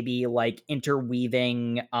 and maybe like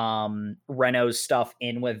interweaving Renault's stuff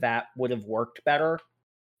in with that would have worked better.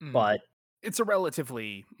 But it's a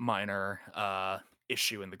relatively minor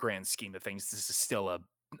issue in the grand scheme of things. This is still a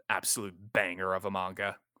absolute banger of a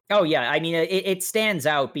manga. Oh yeah, I mean it stands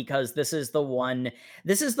out because this is the one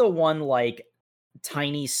like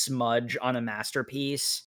tiny smudge on a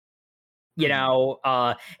masterpiece.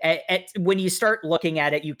 When you start looking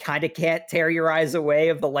at it, you kind of can't tear your eyes away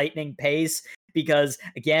of the lightning pace, because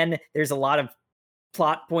again, there's a lot of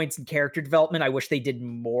plot points and character development I wish they did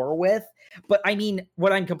more with. But I mean,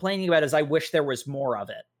 what I'm complaining about is I wish there was more of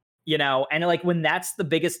it. And like, when that's the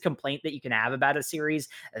biggest complaint that you can have about a series,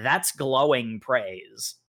 that's glowing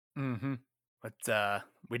praise. Mm-hmm. But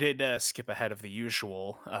we did skip ahead of the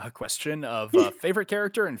usual question of favorite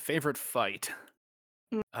character and favorite fight.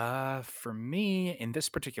 For me, in this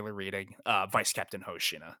particular reading, Vice Captain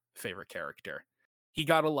Hoshina, favorite character. He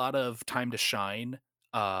got a lot of time to shine,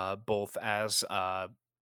 both as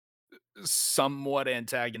somewhat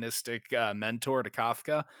antagonistic mentor to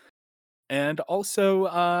Kafka, and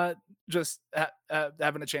also just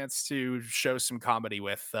having a chance to show some comedy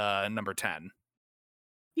with number 10.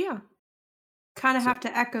 Yeah. Kind of So- have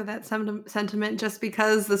to echo that sentiment, just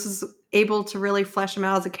because this is able to really flesh him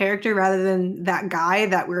out as a character rather than that guy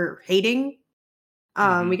that we're hating.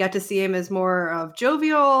 We got to see him as more of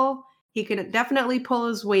jovial. He can definitely pull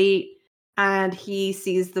his weight, and he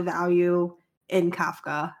sees the value in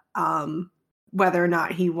Kafka. Whether or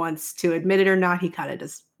not he wants to admit it or not, he kind of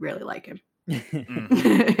does really like him. Yeah,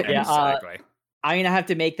 exactly. I'm gonna have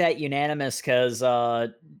to make that unanimous, because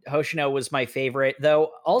Hoshino was my favorite, though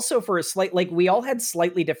also for a slight, like, we all had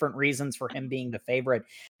slightly different reasons for him being the favorite.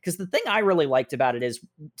 Because the thing I really liked about it is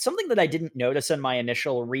something that I didn't notice in my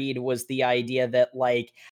initial read was the idea that,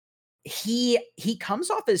 like, he comes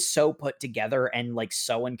off as so put together and like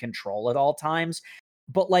so in control at all times,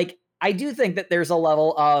 but like, I do think that there's a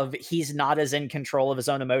level of he's not as in control of his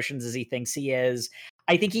own emotions as he thinks he is.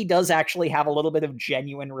 I think he does actually have a little bit of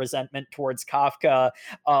genuine resentment towards Kafka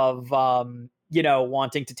of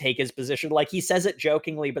wanting to take his position. Like, he says it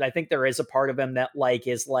jokingly, but I think there is a part of him that like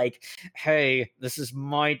is like, hey, this is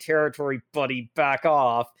my territory, buddy, back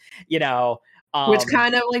off. Which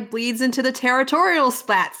kind of like bleeds into the territorial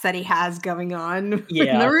spats that he has going on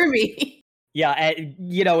in the Ruby. Yeah,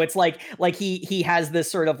 it's like he has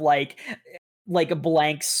this sort of like a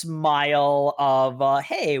blank smile of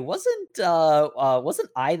hey, wasn't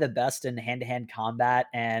I the best in hand-to-hand combat,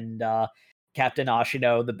 and Captain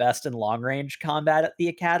Ashino the best in long-range combat at the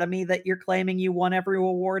academy that you're claiming you won every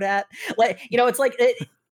award at? Like, it's like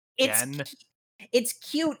it's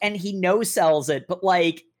cute, and he no-sells it, but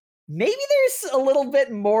like, maybe there's a little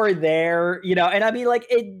bit more there, and I mean, like,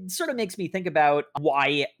 it sort of makes me think about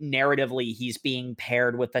why narratively he's being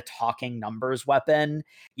paired with the talking numbers weapon.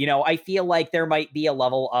 I feel like there might be a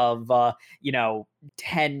level of,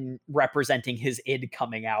 10 representing his id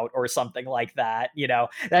coming out or something like that.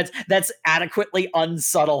 That's adequately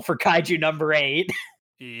unsubtle for Kaiju number 8.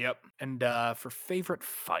 Yep. And for favorite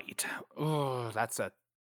fight, oh, that's a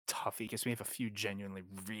toughie, because we have a few genuinely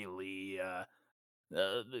really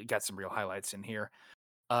got some real highlights in here.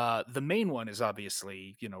 The main one is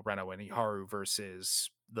obviously, Reno and Iharu versus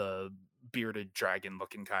the bearded dragon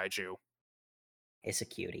looking kaiju. It's a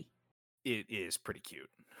cutie. It is pretty cute.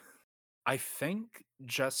 I think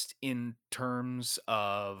just in terms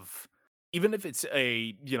of, even if it's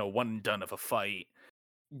a, one and done of a fight,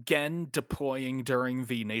 Gen deploying during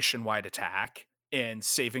the nationwide attack and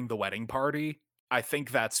saving the wedding party, I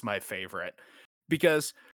think that's my favorite.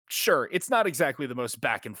 Because, sure, it's not exactly the most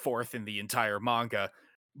back and forth in the entire manga,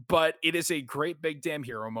 but it is a great big damn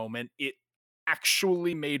hero moment. It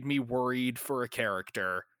actually made me worried for a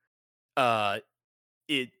character.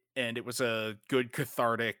 It was a good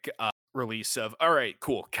cathartic release of, all right,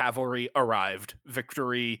 cool, cavalry arrived,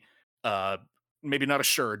 victory, maybe not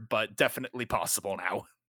assured, but definitely possible now.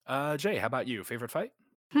 Jay, how about you? Favorite fight?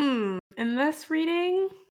 In this reading,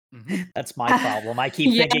 that's my problem. I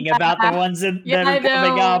keep thinking about the ones that are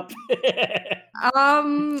coming up.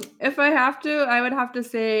 If I have to, I would have to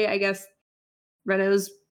say, I guess,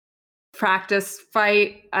 Reno's practice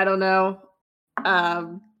fight. I don't know.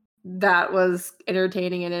 That was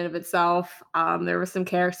entertaining in and of itself. There was some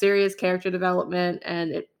serious character development,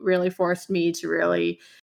 and it really forced me to really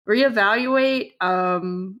reevaluate,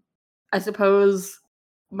 I suppose,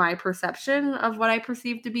 my perception of what I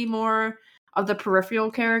perceive to be more of the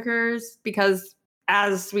peripheral characters, because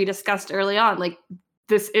as we discussed early on, like,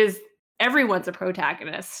 this is everyone's a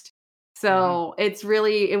protagonist. So it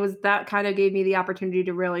was that kind of gave me the opportunity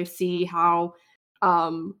to really see how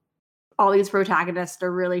all these protagonists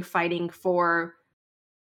are really fighting for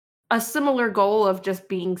a similar goal of just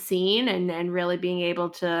being seen and really being able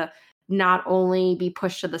to not only be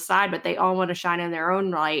pushed to the side, but they all want to shine in their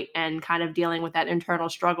own light, and kind of dealing with that internal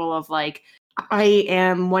struggle of like, I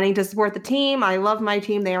am wanting to support the team. I love my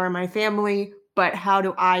team. They are my family. but how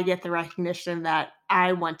do I get the recognition that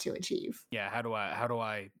I want to achieve? Yeah, how do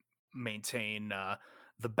I maintain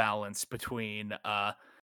the balance between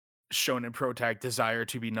shonen protag desire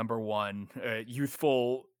to be number one,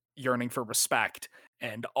 youthful yearning for respect,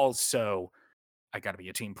 and also I got to be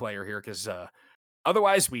a team player here because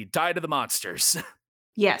otherwise we die to the monsters.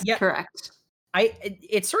 Yes, Yeah. correct.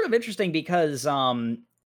 It's sort of interesting because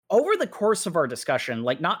over the course of our discussion,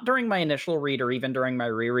 like not during my initial read or even during my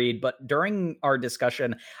reread, but during our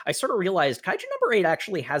discussion, I sort of realized Kaiju number 8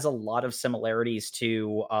 actually has a lot of similarities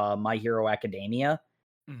to My Hero Academia,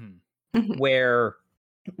 Mhm. where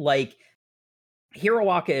like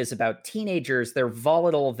Hiroaka is about teenagers. They're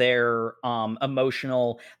volatile, they're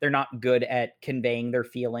emotional, they're not good at conveying their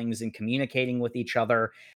feelings and communicating with each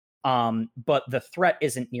other. But the threat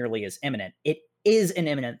isn't nearly as imminent. It is an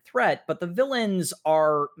imminent threat, but the villains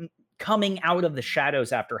are coming out of the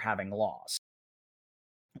shadows after having lost.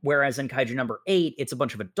 Whereas in Kaiju number 8, it's a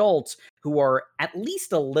bunch of adults who are at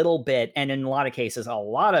least a little bit, and in a lot of cases, a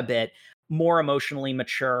lot of bit, more emotionally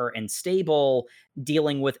mature and stable,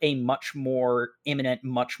 dealing with a much more imminent,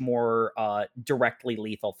 much more directly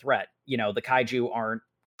lethal threat. You know, the Kaiju aren't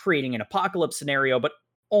creating an apocalypse scenario, but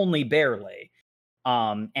only barely.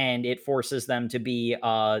 And it forces them to be,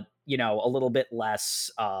 you know, a little bit less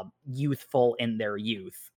youthful in their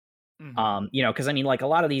youth. You know, because I mean, like a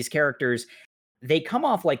lot of these characters, they come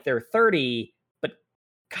off like they're 30, but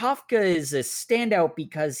Kafka is a standout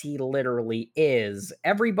because he literally is.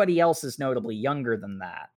 Everybody else is notably younger than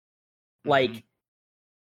that. Like,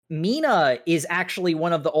 Mina is actually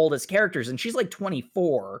one of the oldest characters, and she's like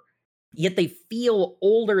 24, yet they feel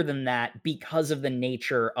older than that because of the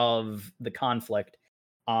nature of the conflict.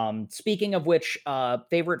 Speaking of which,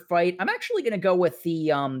 favorite fight, I'm actually going to go with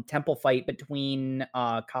the temple fight between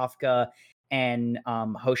Kafka and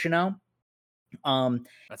Hoshino.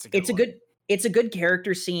 That's a good one. It's a good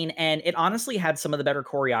character scene, and it honestly had some of the better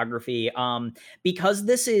choreography. Because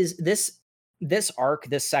this arc,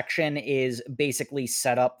 this section is basically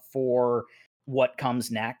set up for what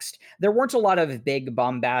comes next. There weren't a lot of big,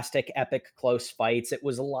 bombastic, epic, close fights. It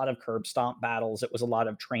was a lot of curb stomp battles. It was a lot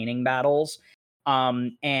of training battles.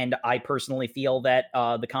 And I personally feel that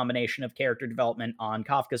the combination of character development on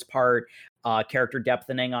Kafka's part, character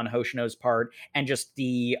depthening on Hoshino's part, and just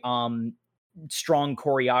the strong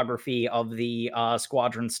choreography of the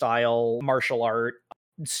squadron style martial art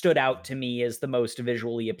stood out to me as the most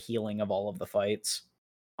visually appealing of all of the fights.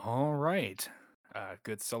 All right.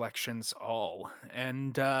 Good selections all.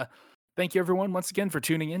 And thank you everyone once again for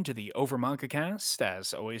tuning in to the Over Manga Cast.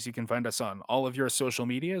 As always, you can find us on all of your social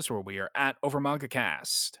medias where we are at Over Manga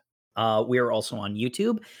Cast. We are also on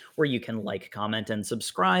YouTube, where you can like, comment, and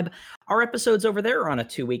subscribe. Our episodes over there are on a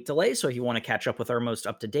 2-week delay, so if you want to catch up with our most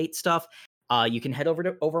up-to-date stuff, you can head over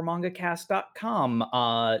to overmangacast.com.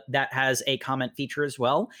 That has a comment feature as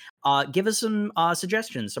well. Give us some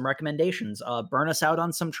suggestions, some recommendations. Burn us out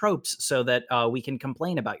on some tropes so that we can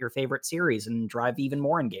complain about your favorite series and drive even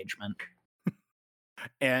more engagement.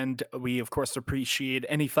 And we, of course, appreciate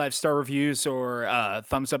any 5-star reviews or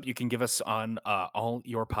thumbs up you can give us on all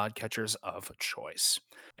your podcatchers of choice.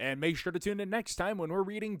 And make sure to tune in next time when we're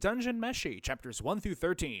reading Dungeon Meshi, chapters 1 through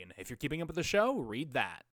 13. If you're keeping up with the show, read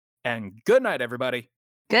that. And good night, everybody.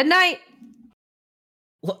 Good night.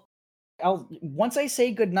 Look, once I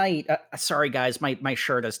say good night, sorry guys, my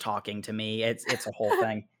shirt is talking to me. It's a whole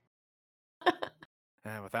thing.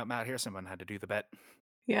 Without Matt here, someone had to do the bet.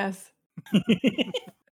 Yes.